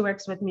MIRA, she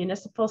works with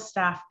municipal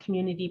staff,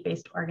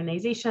 community-based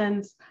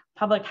organizations,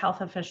 public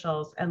health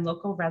officials, and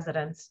local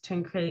residents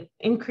to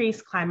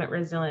increase climate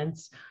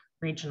resilience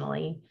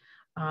regionally.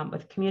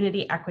 With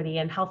community equity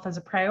and health as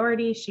a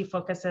priority, she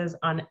focuses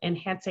on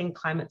enhancing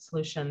climate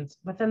solutions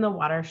within the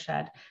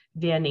watershed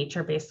via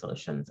nature-based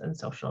solutions and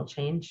social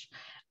change.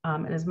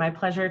 It is my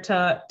pleasure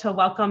to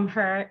welcome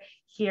her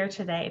here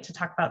today to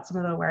talk about some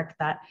of the work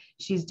that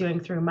she's doing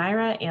through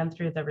MIRA and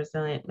through the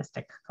Resilient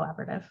Mystic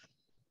Collaborative.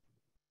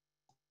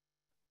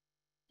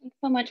 Thanks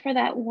so much for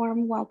that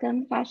warm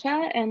welcome,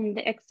 Sasha, and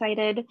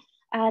excited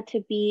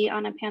to be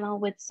on a panel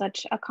with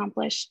such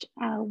accomplished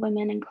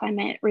women in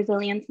climate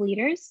resilience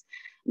leaders.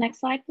 Next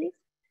slide, please.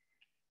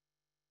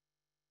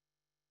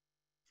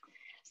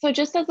 So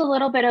just as a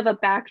little bit of a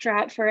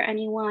backdrop for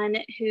anyone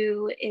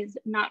who is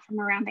not from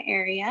around the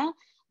area,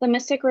 the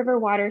Mystic River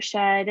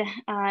Watershed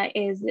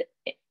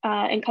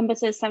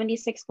encompasses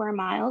 76 square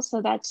miles.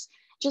 So that's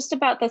just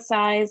about the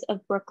size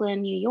of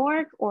Brooklyn, New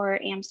York,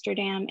 or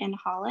Amsterdam in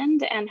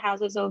Holland, and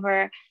houses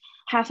over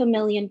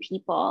 500,000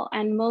 people.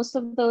 And most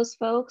of those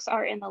folks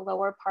are in the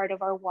lower part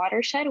of our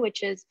watershed,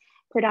 which is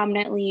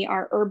predominantly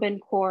our urban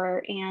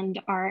core and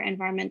our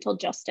environmental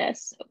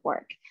justice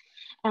work.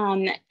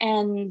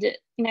 And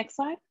next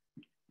slide.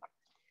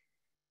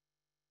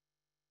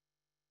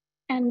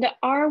 And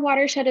our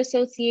watershed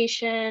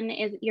association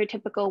is your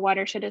typical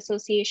watershed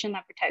association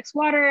that protects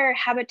water,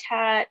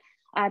 habitat,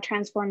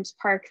 transforms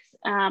parks,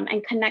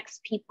 and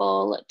connects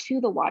people to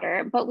the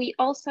water. But we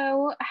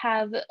also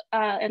have,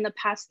 in the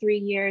past 3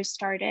 years,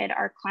 started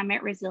our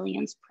climate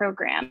resilience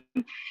program.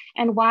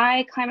 And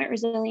why climate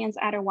resilience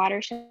at a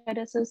watershed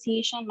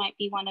association might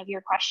be one of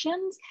your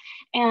questions.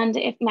 And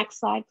if next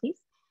slide, please.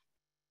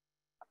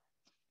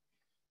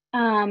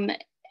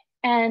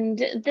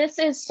 And this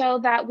is so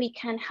that we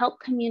can help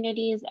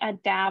communities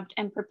adapt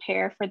and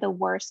prepare for the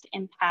worst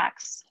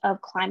impacts of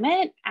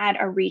climate at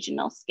a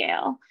regional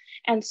scale.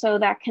 And so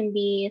that can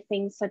be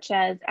things such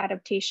as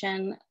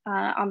adaptation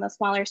on the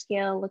smaller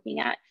scale, looking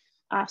at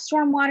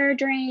stormwater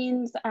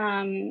drains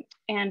and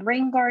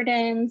rain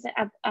gardens,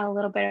 a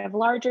little bit of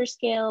larger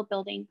scale,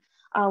 building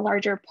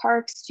larger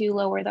parks to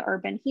lower the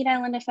urban heat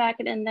island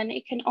effect. And then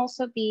it can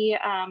also be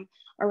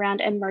around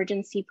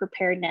emergency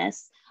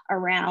preparedness,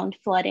 around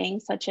flooding,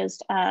 such as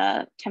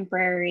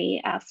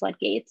temporary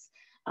floodgates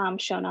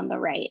shown on the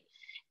right.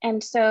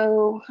 And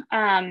so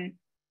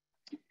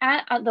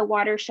at the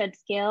watershed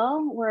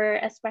scale, we're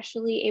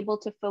especially able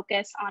to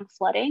focus on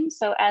flooding.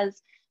 So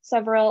as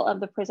several of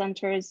the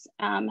presenters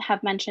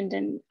have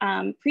mentioned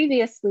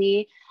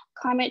previously,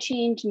 climate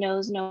change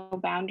knows no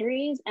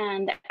boundaries.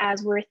 And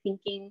as we're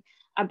thinking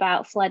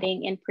about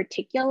flooding in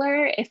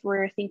particular, if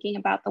we're thinking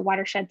about the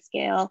watershed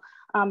scale,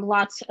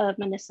 lots of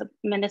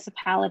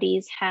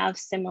municipalities have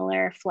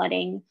similar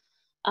flooding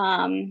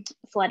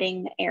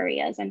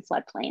areas and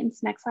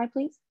floodplains. Next slide,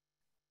 please.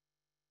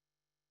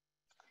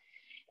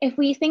 If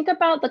we think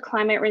about the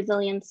climate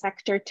resilience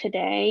sector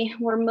today,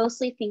 we're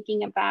mostly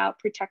thinking about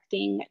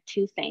protecting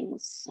two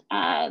things.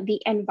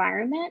 The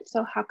environment,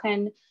 so how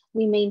can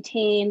we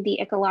maintain the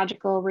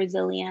ecological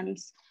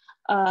resilience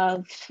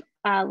of,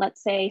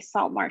 let's say,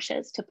 salt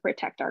marshes to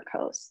protect our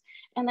coasts.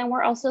 And then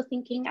we're also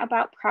thinking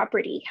about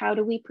property. How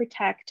do we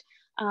protect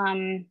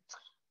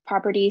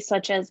property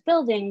such as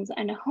buildings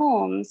and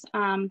homes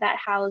that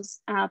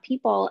house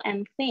people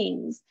and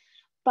things?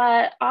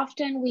 But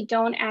often we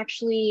don't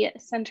actually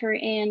center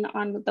in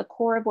on the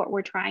core of what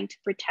we're trying to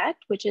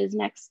protect, which is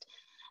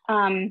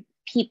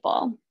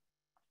people.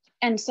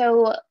 And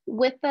so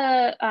with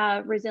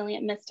the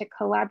Resilient Mystic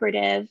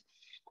Collaborative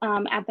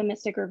at the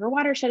Mystic River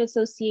Watershed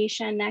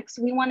Association, next,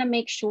 we want to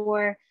make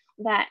sure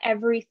that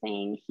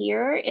everything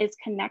here is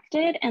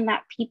connected and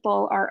that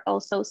people are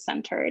also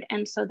centered.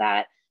 And so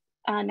that,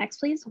 next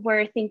please,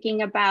 we're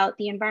thinking about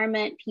the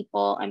environment,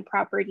 people, and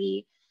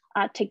property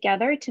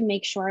together to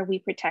make sure we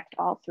protect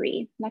all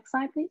three. Next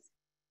slide, please.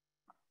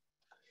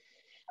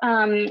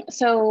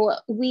 So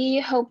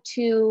we hope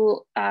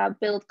to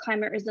build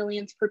climate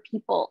resilience for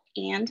people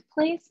and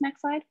place.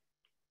 Next slide.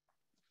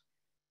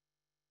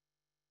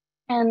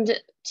 And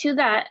to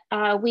that,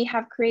 we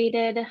have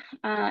created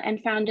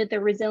and founded the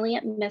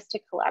Resilient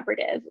Mystic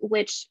Collaborative,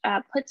 which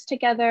puts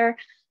together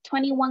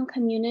 21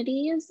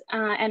 communities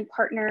and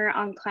partner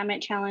on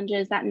climate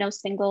challenges that no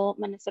single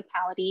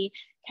municipality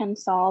can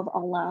solve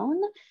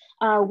alone.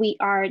 We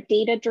are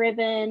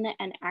data-driven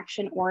and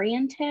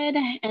action-oriented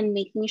and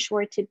making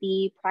sure to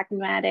be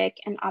pragmatic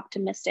and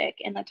optimistic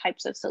in the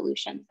types of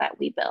solutions that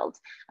we build,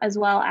 as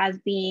well as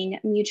being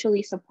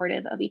mutually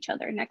supportive of each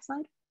other. Next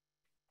slide.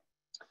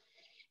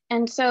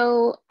 And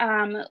so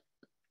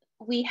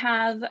we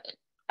have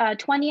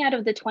 20 out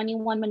of the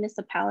 21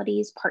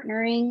 municipalities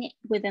partnering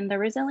within the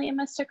Resilient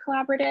Mystic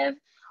Collaborative.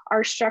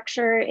 Our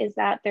structure is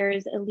that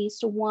there's at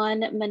least one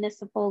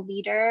municipal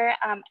leader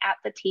at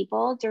the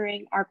table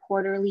during our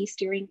quarterly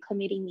steering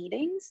committee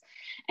meetings.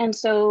 And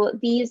so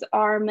these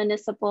are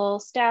municipal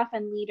staff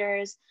and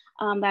leaders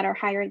that are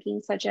high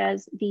ranking, such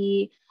as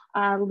the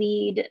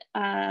lead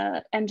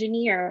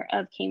engineer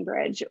of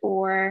Cambridge,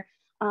 or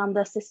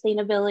the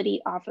sustainability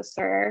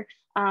officer,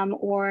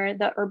 or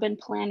the urban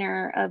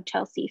planner of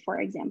Chelsea, for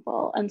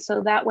example. And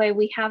so that way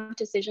we have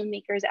decision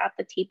makers at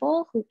the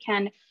table who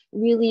can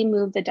really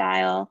move the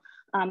dial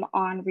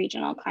on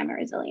regional climate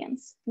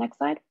resilience. Next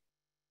slide.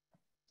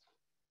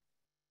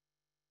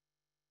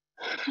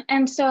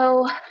 And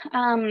so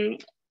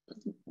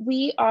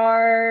we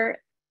are,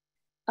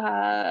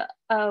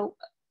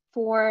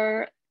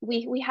 for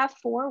we have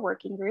 4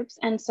 working groups.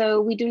 And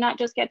so we do not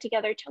just get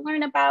together to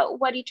learn about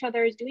what each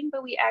other is doing,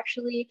 but we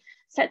actually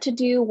set to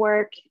do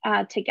work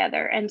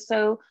together. And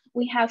so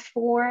we have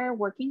 4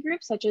 working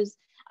groups, such as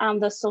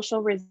the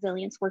Social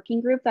Resilience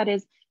Working Group that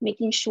is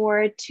making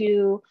sure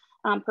to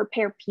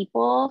prepare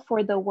people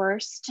for the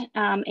worst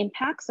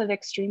impacts of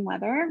extreme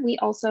weather. We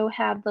also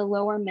have the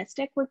Lower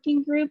Mystic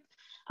Working Group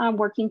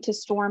working to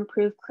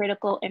storm-proof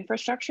critical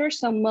infrastructure.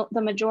 So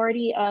the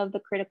majority of the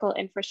critical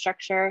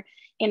infrastructure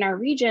in our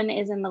region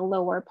is in the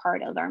lower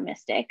part of our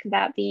Mystic,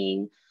 that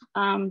being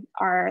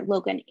our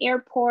Logan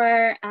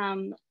Airport,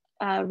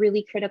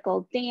 really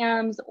critical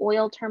dams,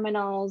 oil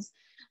terminals,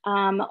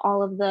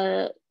 all of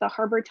the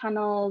harbor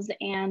tunnels,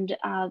 and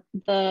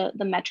the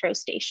metro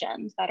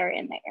stations that are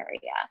in the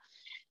area.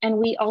 And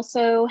we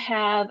also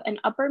have an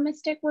Upper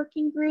Mystic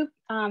Working Group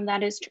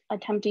that is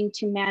attempting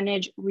to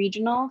manage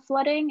regional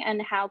flooding,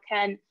 and how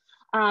can,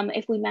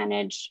 if we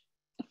manage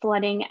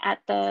flooding at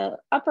the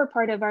upper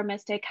part of our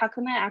Mystic, how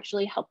can that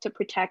actually help to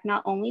protect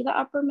not only the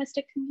Upper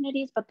Mystic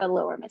communities, but the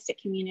Lower Mystic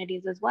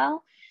communities as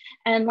well.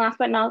 And last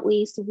but not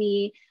least,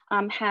 we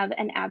have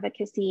an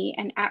advocacy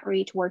and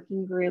outreach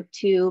working group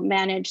to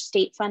manage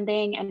state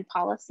funding and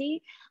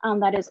policy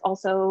that is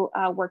also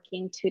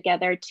working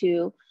together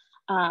to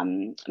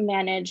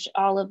manage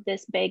all of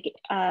this big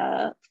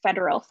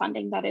federal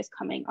funding that is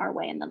coming our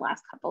way in the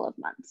last couple of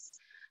months.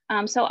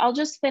 So I'll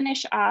just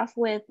finish off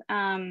with,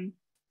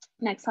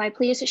 next slide,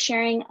 please,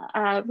 sharing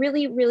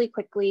really, really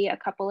quickly a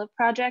couple of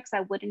projects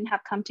that wouldn't have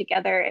come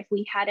together if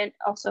we hadn't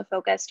also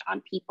focused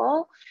on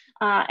people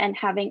and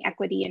having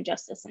equity and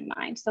justice in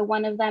mind. So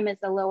one of them is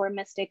the Lower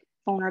Mystic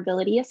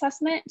Vulnerability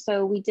Assessment.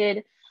 So we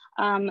did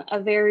a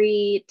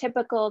very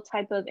typical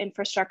type of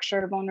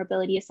infrastructure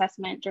vulnerability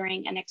assessment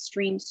during an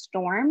extreme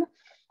storm,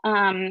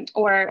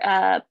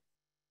 or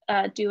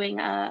doing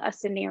a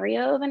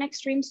scenario of an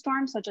extreme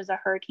storm, such as a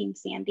Hurricane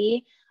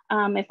Sandy,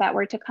 if that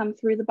were to come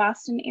through the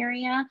Boston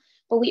area.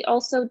 But we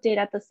also did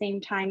at the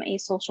same time a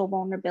social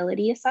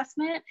vulnerability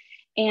assessment,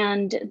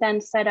 and then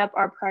set up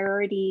our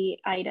priority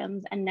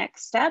items and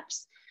next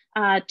steps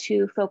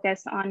to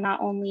focus on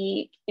not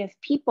only if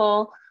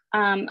people,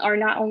 or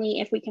not only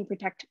if we can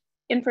protect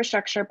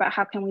infrastructure, but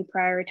how can we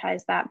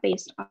prioritize that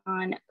based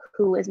on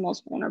who is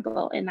most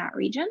vulnerable in that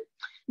region.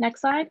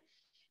 Next slide.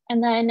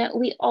 And then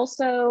we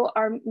also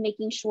are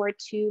making sure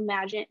to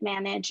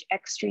manage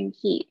extreme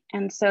heat.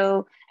 And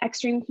so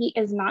extreme heat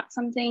is not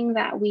something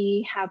that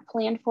we have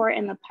planned for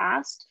in the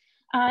past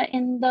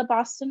in the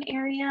Boston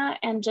area.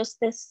 And just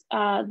this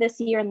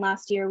year and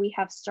last year, we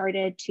have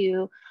started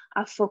to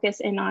focus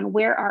in on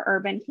where our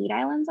urban heat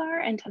islands are.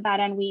 And to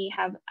that end, we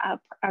have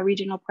a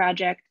regional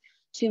project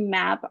to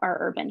map our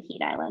urban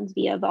heat islands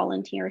via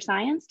volunteer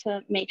science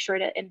to make sure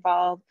to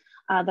involve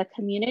the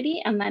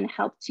community and then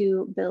help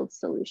to build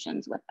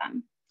solutions with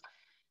them.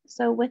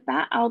 So with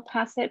that, I'll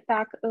pass it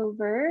back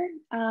over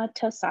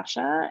to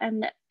Sasha,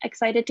 and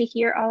excited to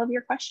hear all of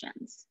your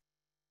questions.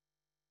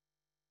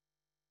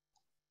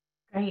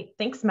 Great,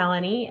 thanks,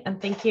 Melanie.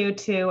 And thank you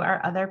to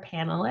our other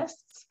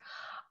panelists.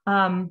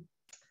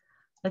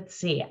 Let's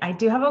see, I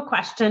do have a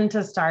question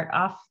to start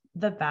off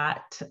the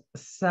bat.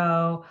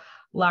 So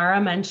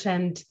Lara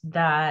mentioned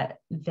that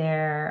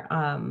there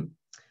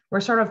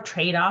were sort of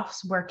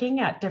trade-offs working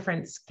at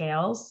different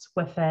scales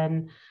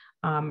within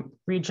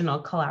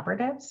regional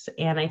collaboratives.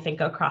 And I think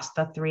across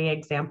the 3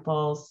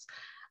 examples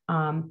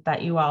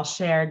that you all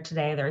shared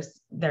today,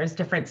 there's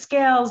different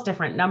scales,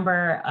 different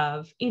number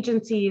of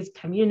agencies,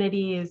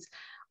 communities,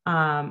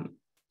 all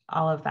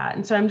of that.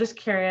 And so I'm just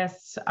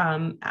curious,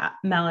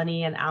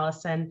 Melanie and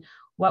Alison,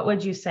 what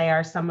would you say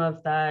are some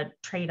of the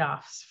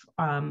trade-offs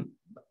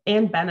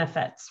and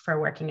benefits for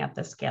working at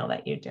the scale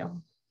that you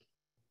do?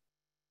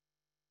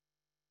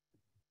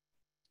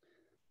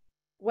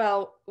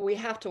 Well, we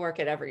have to work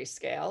at every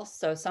scale,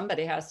 so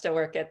somebody has to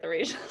work at the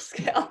regional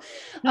scale.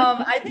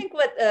 I think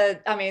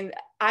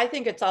I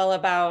think it's all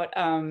about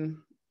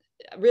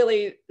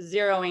really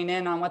zeroing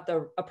in on what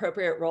the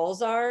appropriate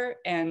roles are,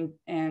 and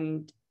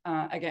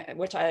again,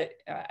 which I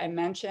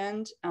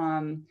mentioned.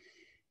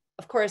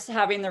 Of course,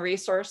 having the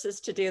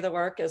resources to do the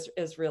work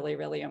is really,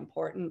 really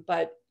important.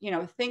 But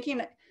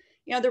thinking,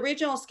 the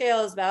regional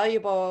scale is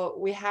valuable.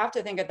 We have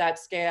to think at that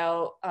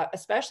scale,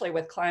 especially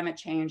with climate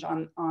change,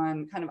 on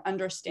kind of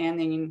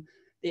understanding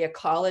the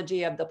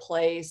ecology of the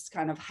place,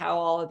 kind of how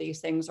all of these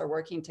things are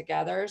working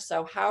together.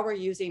 So how we're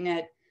using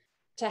it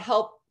to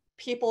help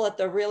people at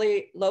the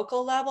really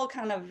local level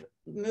kind of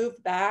move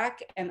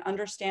back and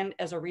understand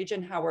as a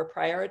region how we're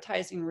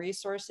prioritizing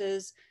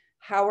resources,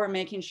 how we're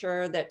making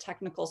sure that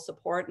technical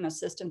support and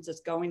assistance is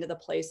going to the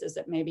places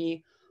that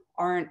maybe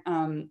aren't,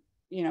 aren't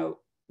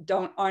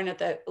at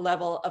the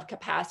level of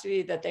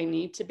capacity that they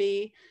need to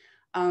be.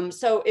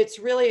 So it's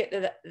really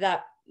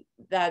that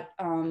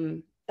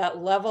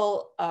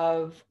level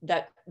of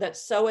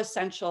that's so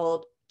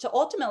essential to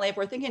ultimately, if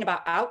we're thinking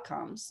about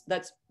outcomes,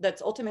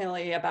 that's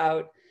ultimately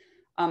about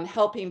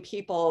helping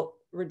people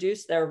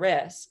reduce their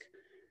risk.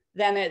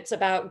 then it's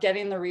about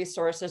getting the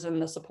resources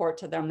and the support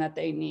to them that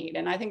they need.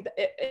 And I think that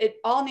it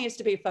all needs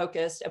to be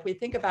focused. If we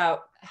think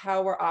about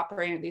how we're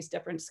operating at these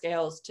different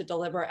scales to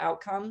deliver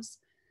outcomes,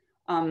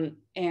 and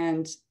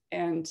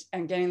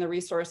getting the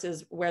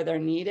resources where they're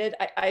needed,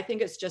 I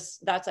think it's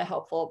just, that's a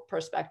helpful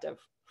perspective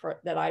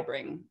that I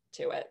bring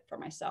to it for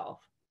myself.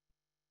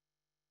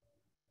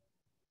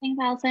 Thanks,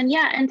 Alison.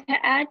 Yeah, and to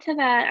add to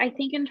that, I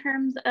think in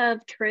terms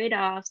of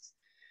trade-offs,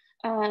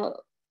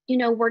 you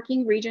know,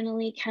 working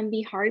regionally can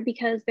be hard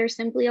because there's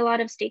simply a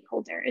lot of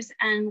stakeholders.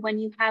 And when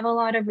you have a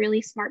lot of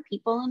really smart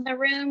people in the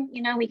room,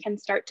 you know, we can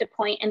start to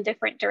point in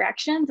different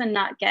directions and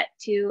not get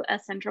to a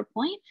central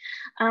point.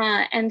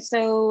 And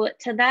so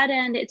to that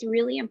end, it's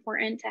really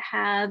important to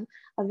have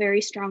a very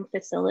strong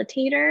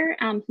facilitator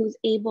who's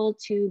able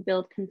to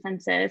build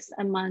consensus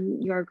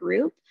among your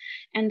group.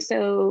 And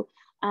so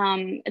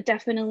it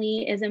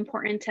definitely is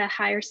important to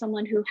hire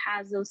someone who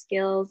has those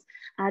skills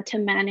to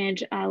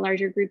manage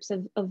larger groups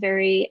of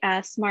very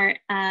smart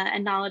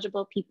and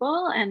knowledgeable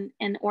people, and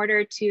in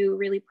order to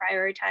really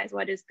prioritize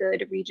what is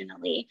good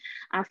regionally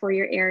for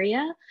your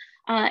area.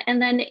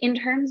 And then in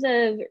terms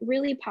of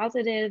really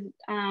positive,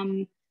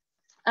 you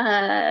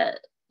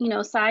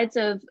know, sides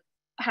of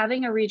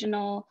having a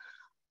regional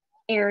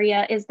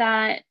area is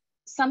that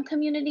some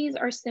communities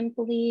are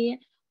simply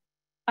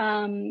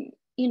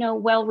you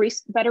know,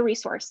 better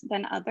resourced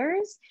than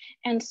others.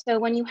 And so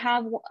when you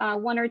have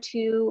one or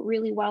two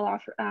really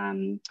well-off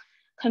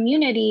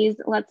communities,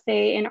 let's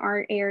say in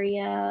our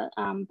area,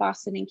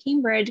 Boston and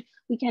Cambridge,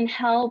 we can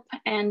help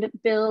and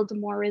build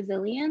more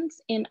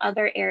resilience in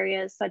other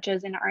areas, such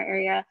as in our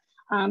area,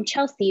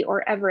 Chelsea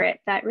or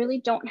Everett, that really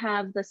don't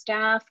have the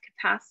staff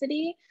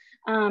capacity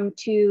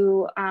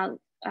to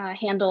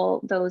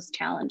handle those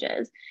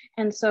challenges.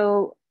 And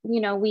so, you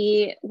know,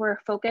 we're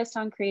focused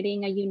on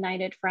creating a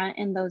united front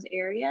in those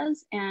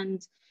areas.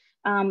 And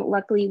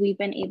luckily, we've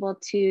been able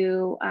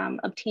to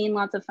obtain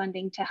lots of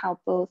funding to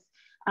help both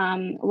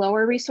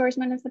lower resource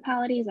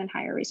municipalities and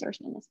higher resource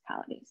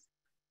municipalities.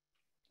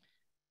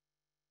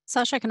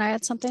 Sasha, can I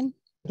add something?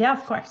 Yeah,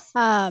 of course.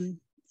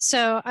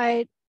 So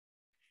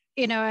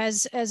you know,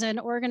 as an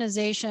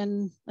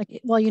organization,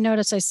 like, well, you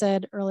notice I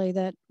said earlier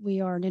that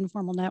we are an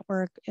informal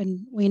network,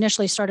 and we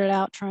initially started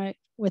out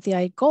with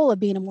the goal of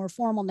being a more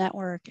formal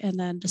network, and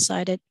then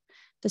decided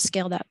to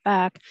scale that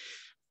back.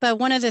 But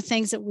one of the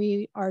things that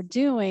we are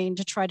doing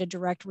to try to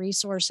direct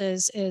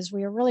resources is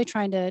we are really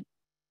trying to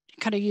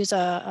kind of use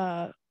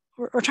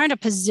we're trying to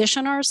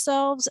position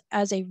ourselves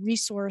as a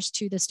resource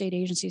to the state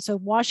agency. So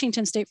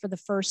Washington State for the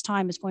first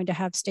time is going to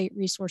have state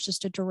resources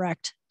to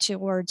direct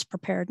towards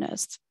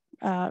preparedness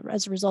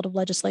as a result of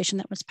legislation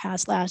that was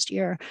passed last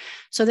year.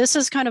 So this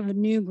is kind of a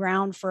new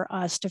ground for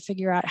us to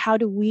figure out, how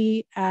do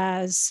we,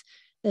 as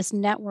this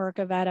network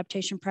of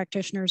adaptation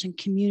practitioners and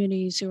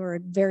communities who are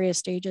at various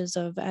stages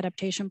of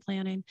adaptation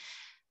planning,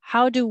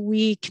 how do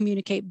we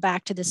communicate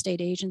back to the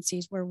state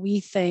agencies where we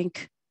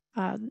think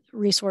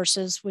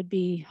resources would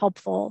be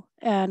helpful,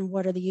 and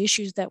what are the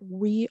issues that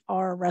we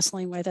are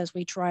wrestling with as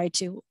we try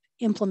to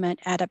implement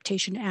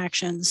adaptation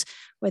actions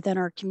within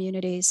our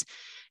communities.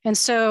 And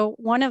so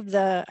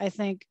I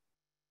think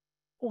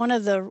one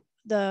of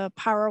the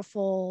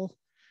powerful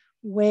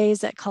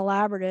ways that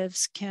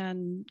collaboratives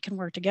can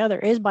work together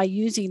is by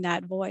using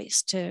that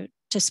voice to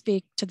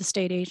speak to the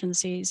state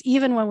agencies.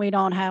 Even when we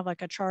don't have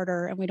like a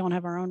charter and we don't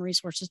have our own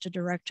resources to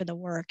direct to the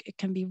work, it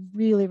can be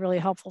really, really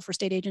helpful for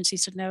state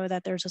agencies to know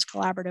that there's this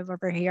collaborative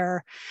over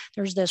here,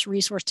 there's this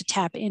resource to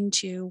tap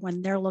into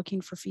when they're looking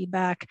for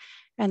feedback,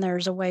 and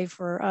there's a way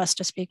for us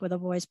to speak with a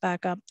voice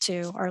back up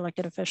to our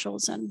elected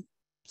officials and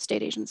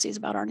state agencies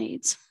about our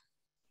needs.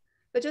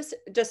 But just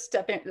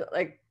stepping,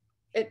 like,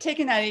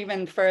 taking that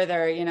even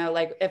further, you know,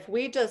 like if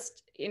we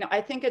just, you know,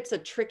 I think it's a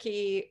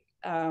tricky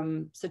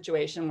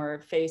situation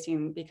we're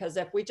facing, because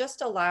if we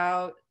just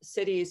allow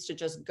cities to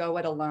just go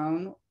it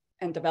alone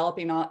and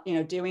developing, you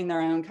know, doing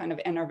their own kind of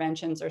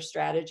interventions or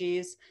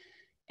strategies,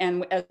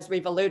 and as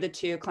we've alluded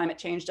to, climate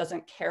change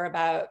doesn't care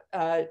about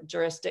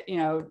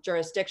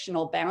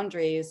jurisdictional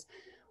boundaries.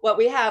 What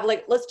we have,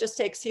 like, let's just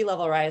take sea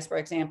level rise, for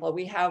example.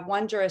 We have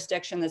one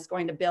jurisdiction that's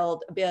going to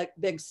build a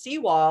big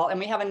seawall, and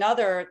we have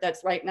another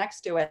that's right next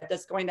to it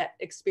that's going to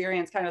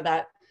experience kind of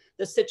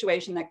the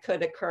situation that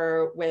could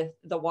occur with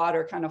the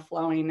water kind of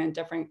flowing in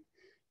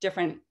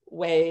different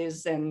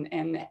ways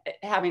and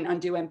having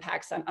undue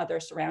impacts on other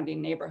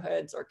surrounding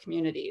neighborhoods or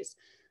communities.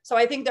 So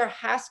I think there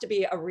has to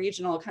be a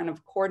regional kind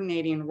of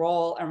coordinating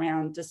role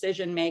around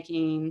decision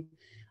making,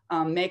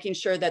 making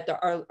sure that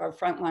our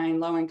frontline,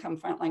 low-income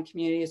frontline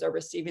communities are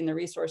receiving the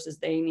resources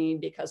they need,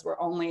 because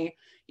we're only,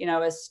 you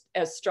know, as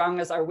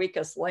strong as our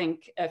weakest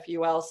link, if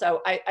you will.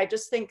 So I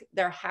just think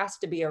there has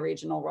to be a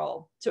regional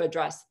role to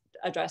address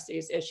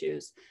these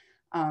issues.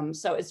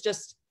 So it's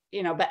just,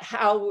 you know, but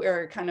how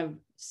we're kind of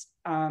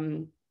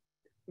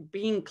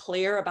being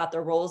clear about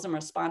the roles and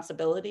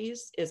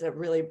responsibilities is a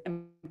really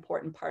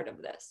important part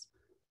of this.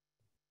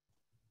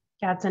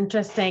 Yeah, it's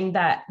interesting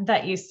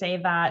that you say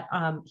that.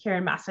 Here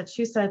in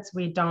Massachusetts,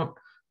 we don't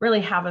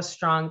really have a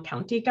strong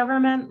county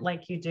government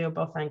like you do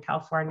both in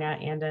California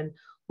and in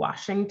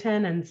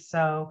Washington. And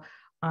so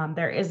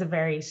there is a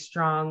very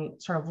strong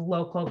sort of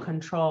local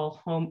control,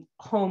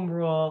 home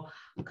rule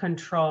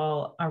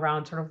control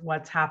around sort of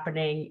what's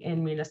happening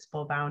in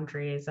municipal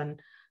boundaries. And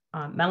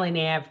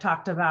Melanie, I've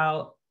talked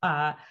about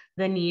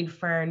the need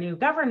for new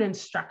governance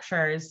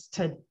structures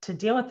to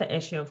deal with the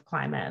issue of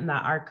climate, and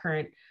that our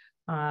current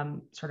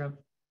sort of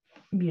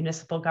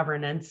municipal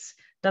governance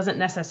doesn't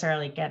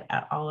necessarily get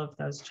at all of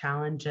those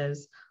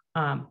challenges.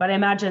 But I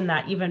imagine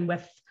that even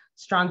with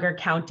stronger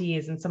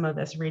counties and some of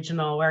this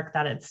regional work,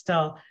 that it's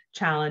still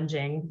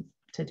challenging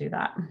to do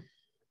that.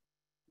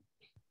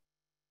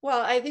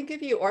 Well, I think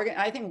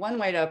I think one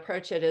way to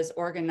approach it is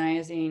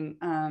organizing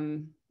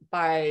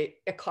by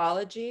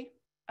ecology.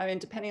 I mean,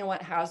 depending on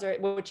what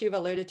hazard, which you've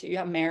alluded to, you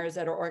have mayors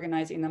that are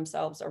organizing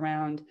themselves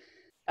around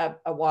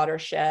a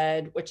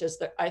watershed, which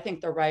is, I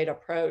think, the right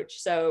approach.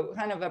 So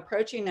kind of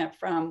approaching it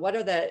from what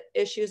are the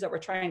issues that we're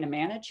trying to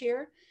manage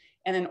here,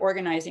 and then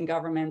organizing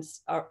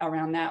governments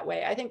around that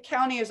way. I think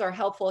counties are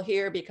helpful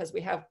here because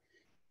we have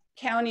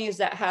counties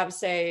that have,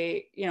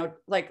 say,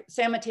 like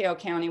San Mateo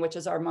County, which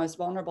is our most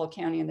vulnerable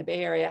county in the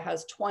Bay Area,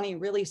 has 20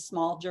 really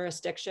small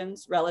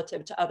jurisdictions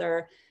relative to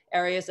other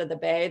areas of the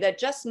Bay that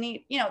just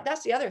need,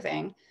 that's the other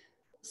thing.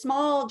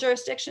 Small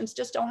jurisdictions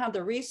just don't have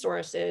the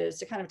resources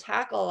to kind of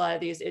tackle a lot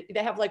of these.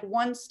 They have like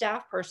one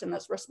staff person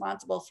that's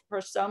responsible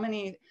for so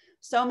many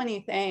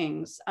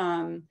things.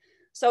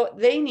 So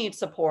they need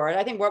support.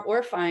 I think what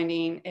we're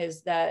finding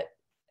is that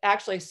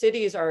actually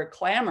cities are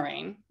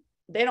clamoring.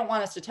 They don't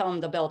want us to tell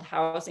them to build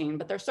housing,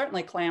 but they're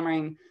certainly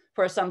clamoring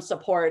for some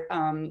support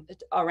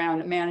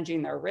around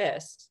managing their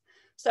risks.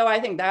 So I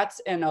think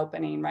that's an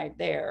opening right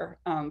there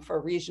for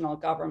regional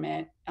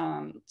government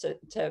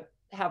to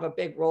have a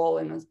big role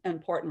and an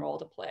important role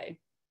to play.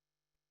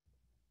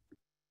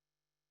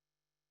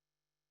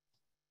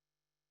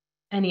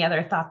 Any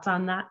other thoughts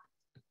on that?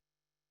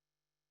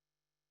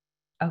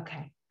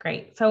 Okay,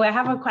 great. So I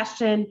have a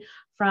question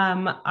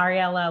from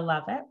Ariella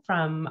Lovett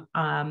from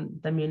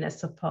the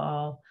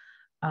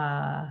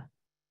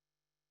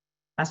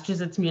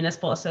Massachusetts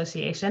Municipal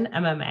Association,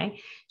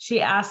 MMA.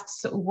 She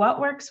asks, what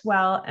works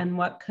well and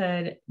what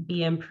could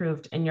be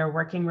improved in your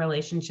working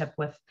relationship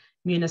with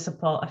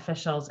municipal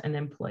officials and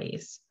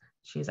employees?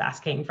 She's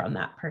asking from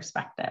that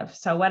perspective.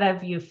 So what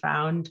have you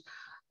found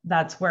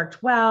that's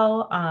worked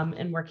well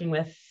in working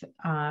with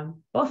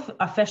both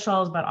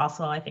officials, but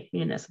also I think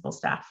municipal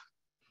staff?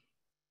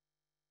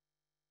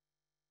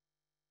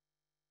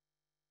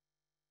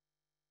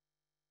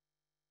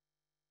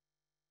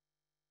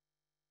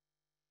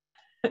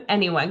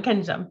 Anyone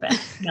can jump in.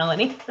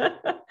 Melanie.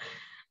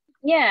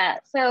 Yeah,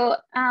 so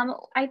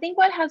I think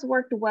what has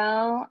worked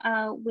well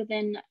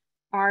within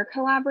our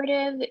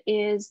collaborative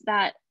is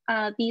that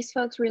these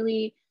folks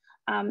really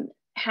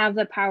have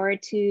the power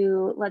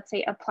to, let's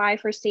say, apply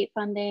for state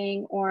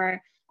funding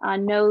or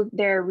know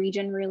their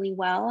region really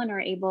well and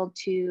are able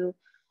to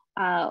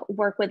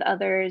work with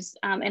others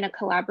in a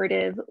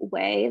collaborative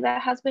way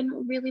that has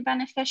been really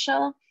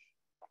beneficial.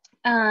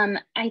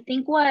 I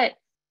think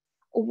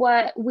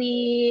what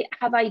we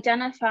have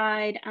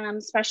identified,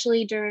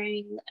 especially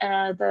during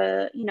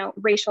the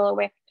racial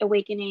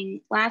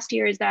awakening last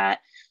year, is that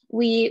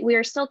we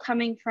are still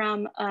coming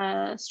from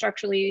a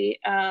structurally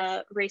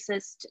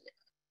racist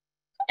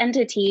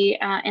entity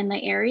in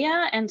the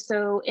area, and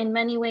so in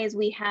many ways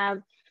we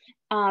have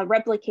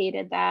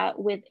replicated that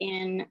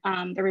within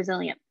the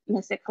Resilient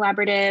Mystic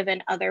Collaborative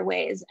and other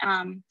ways,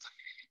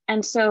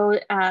 and so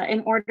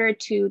in order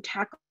to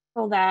tackle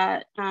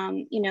that,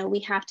 we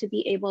have to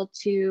be able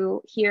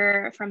to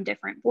hear from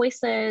different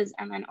voices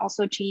and then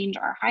also change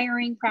our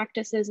hiring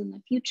practices in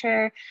the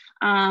future,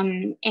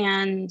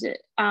 and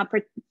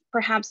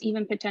perhaps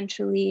even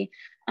potentially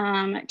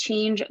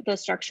change the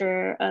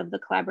structure of the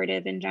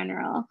collaborative in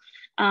general,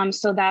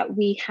 so that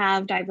we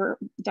have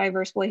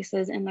diverse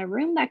voices in the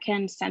room that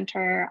can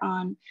center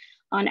on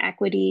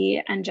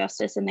equity and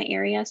justice in the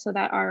area, so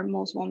that our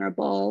most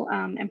vulnerable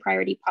and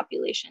priority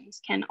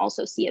populations can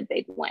also see a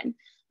big win.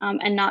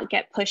 And not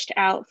get pushed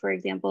out. For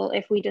example,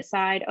 if we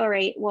decide, all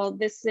right, well,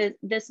 this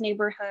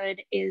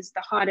neighborhood is the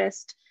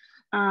hottest,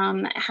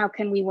 how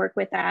can we work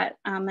with that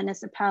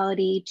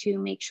municipality to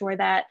make sure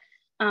that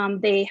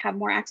they have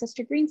more access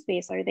to green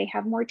space, or they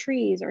have more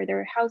trees, or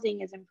their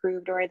housing is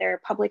improved, or their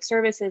public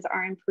services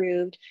are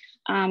improved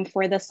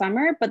for the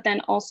summer, but then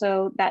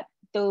also that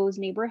those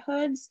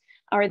neighborhoods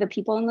or the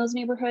people in those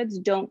neighborhoods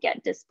don't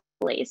get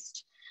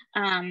displaced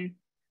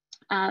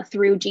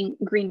through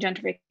green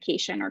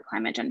gentrification or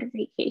climate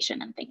gentrification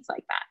and things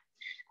like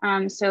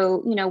that.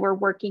 So, we're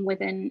working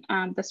within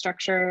the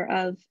structure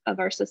of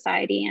our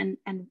society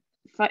and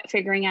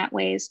figuring out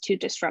ways to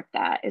disrupt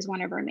that is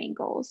one of our main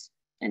goals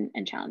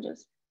and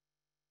challenges.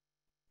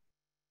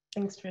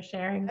 Thanks for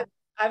sharing.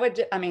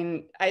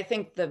 I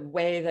think the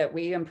way that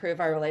we improve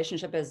our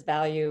relationship is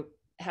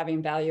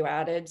having value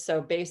added. So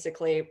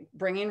basically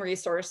bringing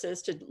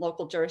resources to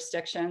local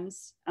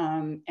jurisdictions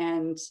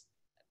and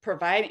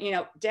providing,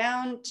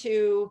 down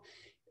to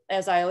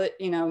as I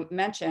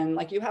mentioned,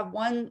 like you have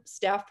one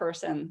staff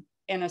person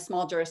in a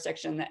small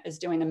jurisdiction that is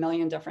doing a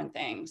million different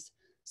things.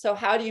 So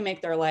how do you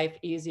make their life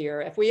easier?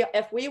 If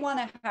we want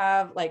to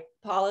have like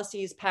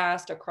policies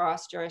passed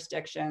across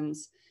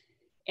jurisdictions,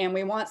 and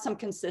we want some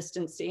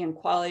consistency and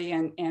quality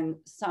and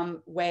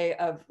some way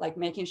of like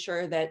making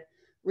sure that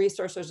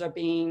resources are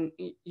being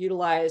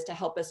utilized to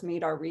help us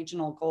meet our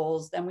regional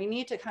goals, then we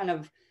need to kind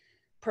of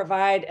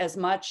provide as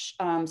much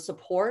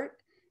support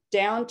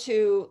down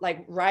to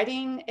like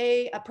providing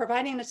a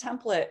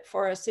template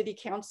for a city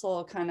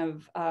council kind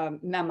of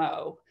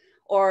memo,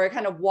 or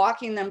kind of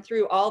walking them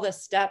through all the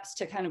steps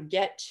to kind of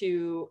get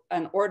to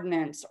an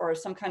ordinance or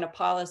some kind of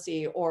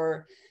policy,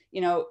 or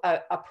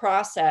a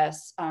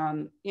process.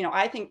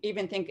 I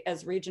think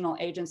as regional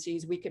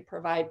agencies, we could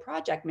provide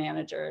project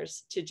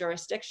managers to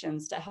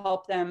jurisdictions to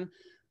help them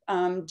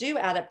do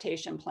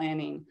adaptation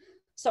planning.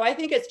 So I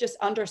think it's just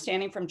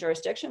understanding from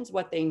jurisdictions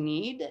what they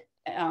need.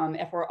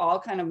 If we're all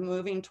kind of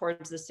moving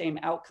towards the same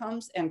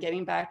outcomes and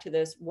getting back to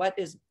this, what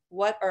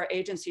are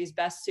agencies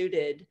best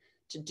suited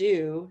to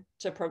do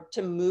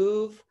to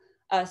move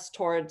us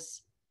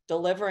towards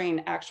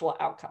delivering actual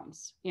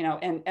outcomes,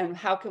 and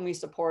how can we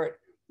support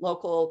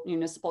local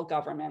municipal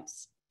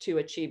governments to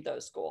achieve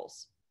those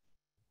goals.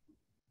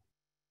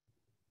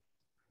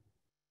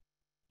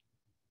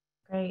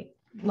 Great.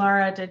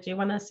 Lara, did you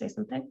want to say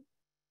something?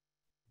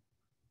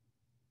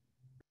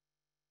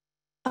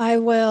 I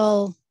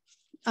will,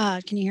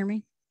 can you hear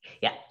me?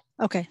 Yeah.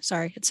 Okay,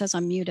 sorry, it says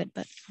I'm muted,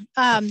 but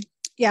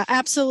yeah,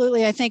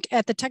 absolutely. I think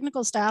at the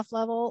technical staff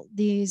level,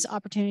 these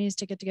opportunities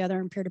to get together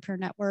in peer-to-peer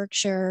network,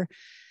 share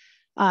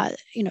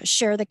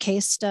the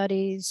case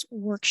studies,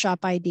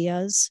 workshop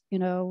ideas.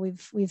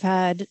 We've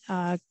had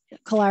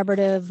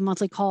collaborative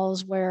monthly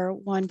calls where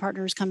one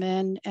partner's come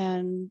in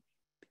and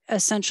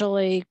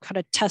essentially kind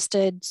of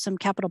tested some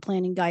capital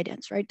planning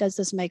guidance, right? Does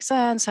this make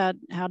sense?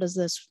 How does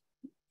this,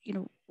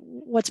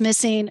 what's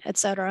missing, et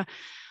cetera.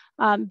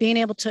 Being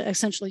able to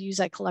essentially use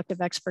that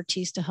collective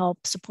expertise to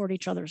help support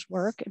each other's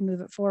work and move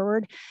it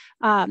forward.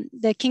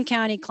 The King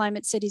County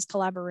Climate Cities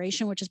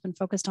Collaboration, which has been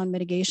focused on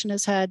mitigation,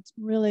 has had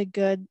really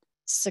good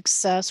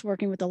success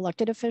working with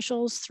elected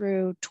officials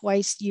through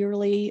twice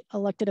yearly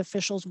elected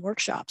officials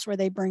workshops, where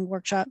they bring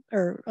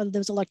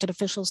those elected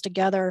officials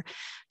together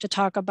to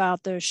talk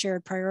about the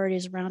shared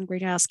priorities around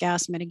greenhouse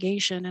gas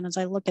mitigation. And as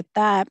I look at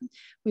that,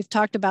 we've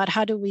talked about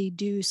how do we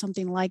do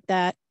something like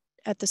that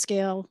at the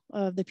scale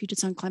of the Puget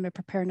Sound Climate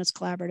Preparedness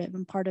Collaborative.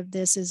 And part of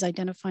this is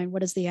identifying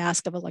what is the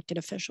ask of elected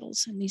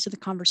officials. And these are the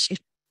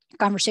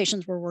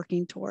conversations we're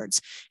working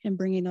towards and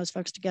bringing those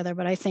folks together.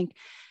 But I think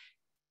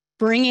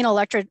bringing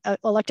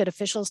elected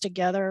officials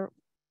together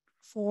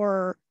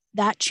for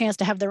that chance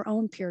to have their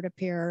own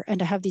peer-to-peer and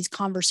to have these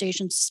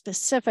conversations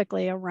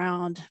specifically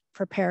around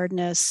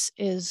preparedness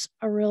is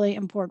a really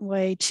important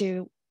way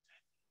to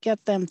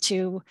get them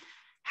to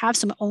have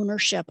some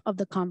ownership of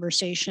the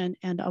conversation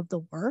and of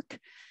the work.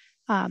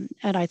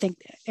 And I think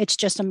it's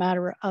just a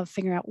matter of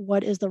figuring out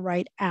what is the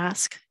right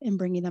ask and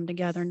bringing them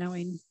together,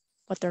 knowing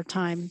what their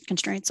time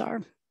constraints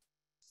are.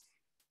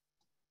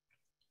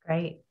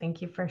 Great,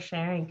 thank you for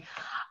sharing.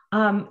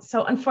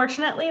 So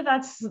unfortunately,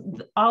 that's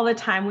all the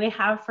time we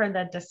have for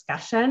the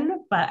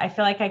discussion, but I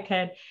feel like I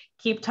could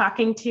keep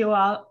talking to you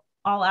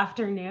all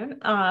afternoon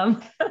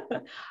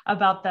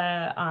about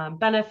the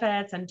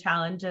benefits and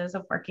challenges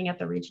of working at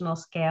the regional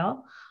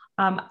scale.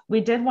 We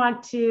did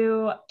want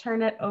to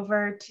turn it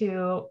over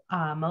to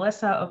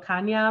Melissa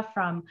Ocaña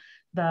from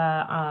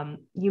the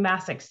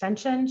UMass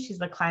Extension. She's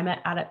the Climate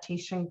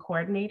Adaptation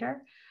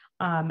Coordinator.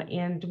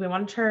 And we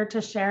wanted her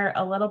to share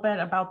a little bit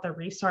about the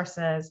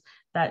resources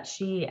that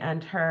she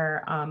and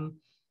her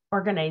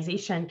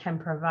organization can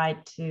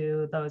provide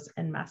to those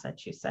in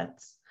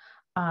Massachusetts.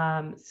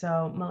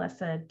 So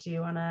Melissa, do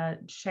you want to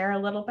share a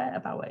little bit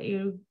about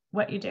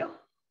what you do?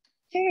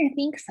 Sure,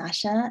 thanks,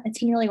 Sasha. It's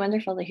been really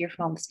wonderful to hear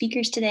from all the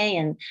speakers today,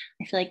 and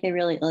I feel like they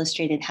really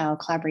illustrated how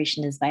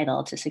collaboration is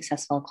vital to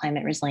successful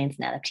climate resilience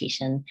and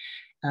adaptation,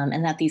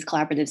 and that these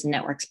collaboratives and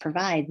networks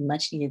provide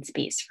much needed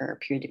space for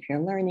peer-to-peer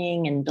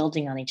learning and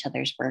building on each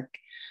other's work,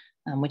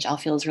 which all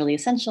feels really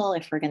essential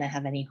if we're going to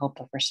have any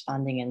hope of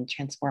responding and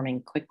transforming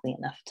quickly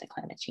enough to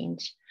climate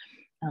change.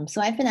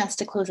 So I've been asked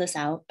to close us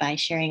out by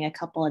sharing a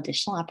couple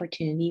additional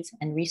opportunities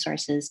and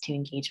resources to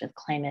engage with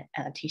climate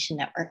adaptation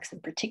networks in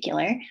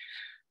particular.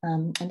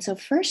 And so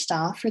first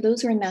off, for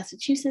those who are in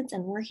Massachusetts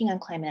and working on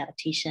climate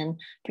adaptation,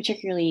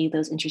 particularly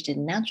those interested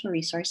in natural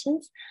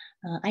resources,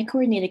 I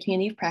coordinate a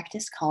community of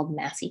practice called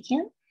MAPC,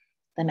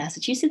 the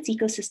Massachusetts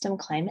Ecosystem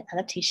Climate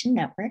Adaptation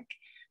Network.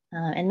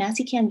 And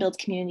MAPC builds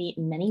community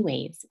in many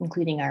ways,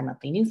 including our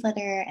monthly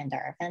newsletter and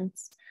our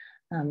events.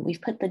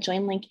 We've put the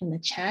join link in the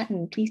chat,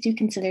 and please do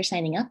consider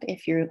signing up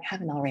if you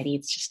haven't already.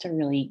 It's just a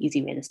really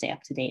easy way to stay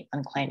up to date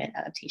on climate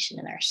adaptation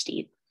in our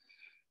state.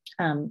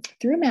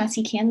 Through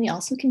MAPC, we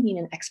also convene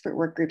an expert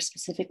work group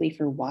specifically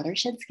for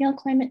watershed scale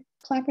climate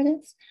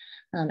collaboratives.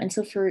 And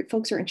so for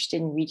folks who are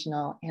interested in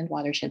regional and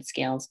watershed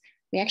scales,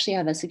 We actually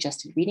have a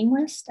suggested reading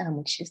list,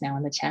 which is now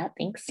in the chat,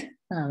 thanks.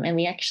 And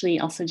we actually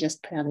also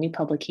just put out a new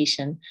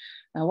publication,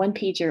 a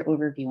one-pager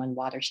overview on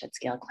watershed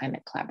scale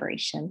climate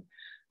collaboration.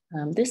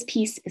 This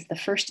piece is the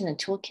first in a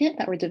toolkit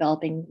that we're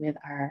developing with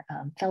our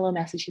fellow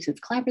Massachusetts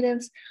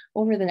collaboratives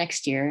over the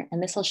next year.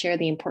 And this will share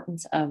the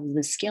importance of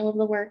the scale of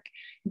the work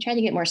and try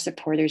to get more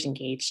supporters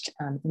engaged.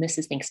 And this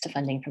is thanks to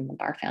funding from the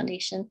Barr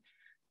Foundation.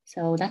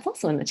 So that's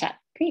also in the chat,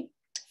 great.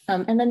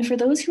 And then for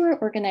those who are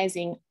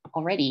organizing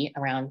already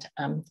around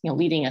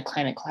leading a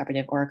climate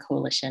collaborative or a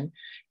coalition,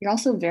 you're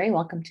also very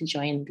welcome to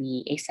join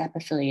the ASAP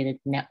affiliated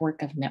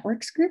Network of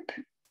Networks group.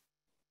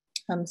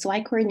 So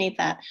I coordinate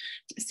that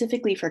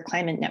specifically for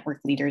climate network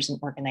leaders and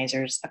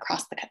organizers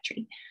across the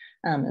country.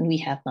 And we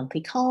have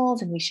monthly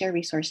calls and we share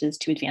resources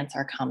to advance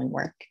our common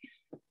work.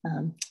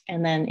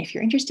 And then if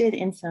you're interested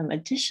in some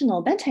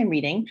additional bedtime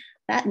reading,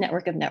 that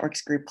Network of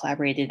Networks group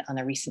collaborated on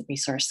a recent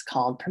resource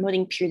called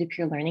Promoting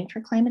Peer-to-Peer Learning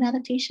for Climate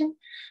Adaptation.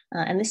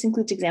 And this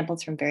includes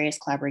examples from various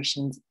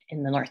collaborations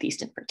in the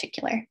Northeast in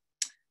particular.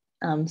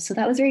 So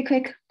that was very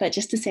quick, but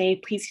just to say,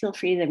 please feel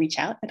free to reach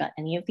out about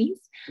any of these.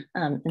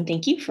 And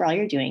thank you for all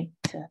you're doing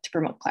to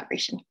promote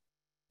collaboration.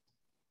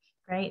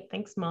 Great,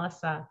 thanks,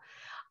 Melissa.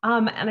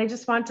 And I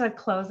just want to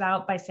close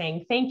out by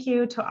saying thank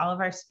you to all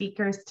of our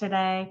speakers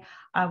today.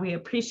 We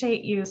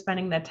appreciate you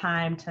spending the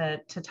time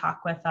to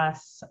talk with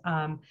us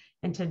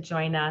and to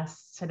join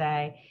us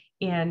today.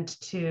 And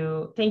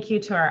to thank you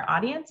to our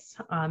audience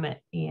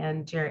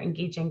and your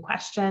engaging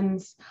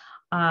questions.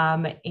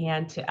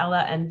 And to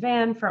Ella and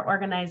Van for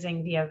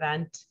organizing the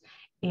event.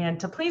 And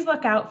to please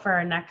look out for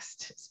our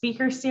next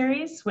speaker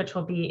series, which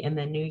will be in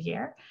the new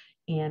year.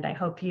 And I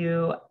hope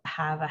you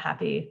have a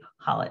happy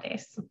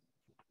holidays. Thank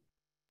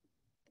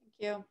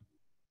you.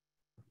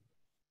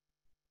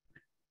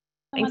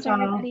 Thanks, all.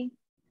 Everybody.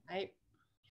 Bye.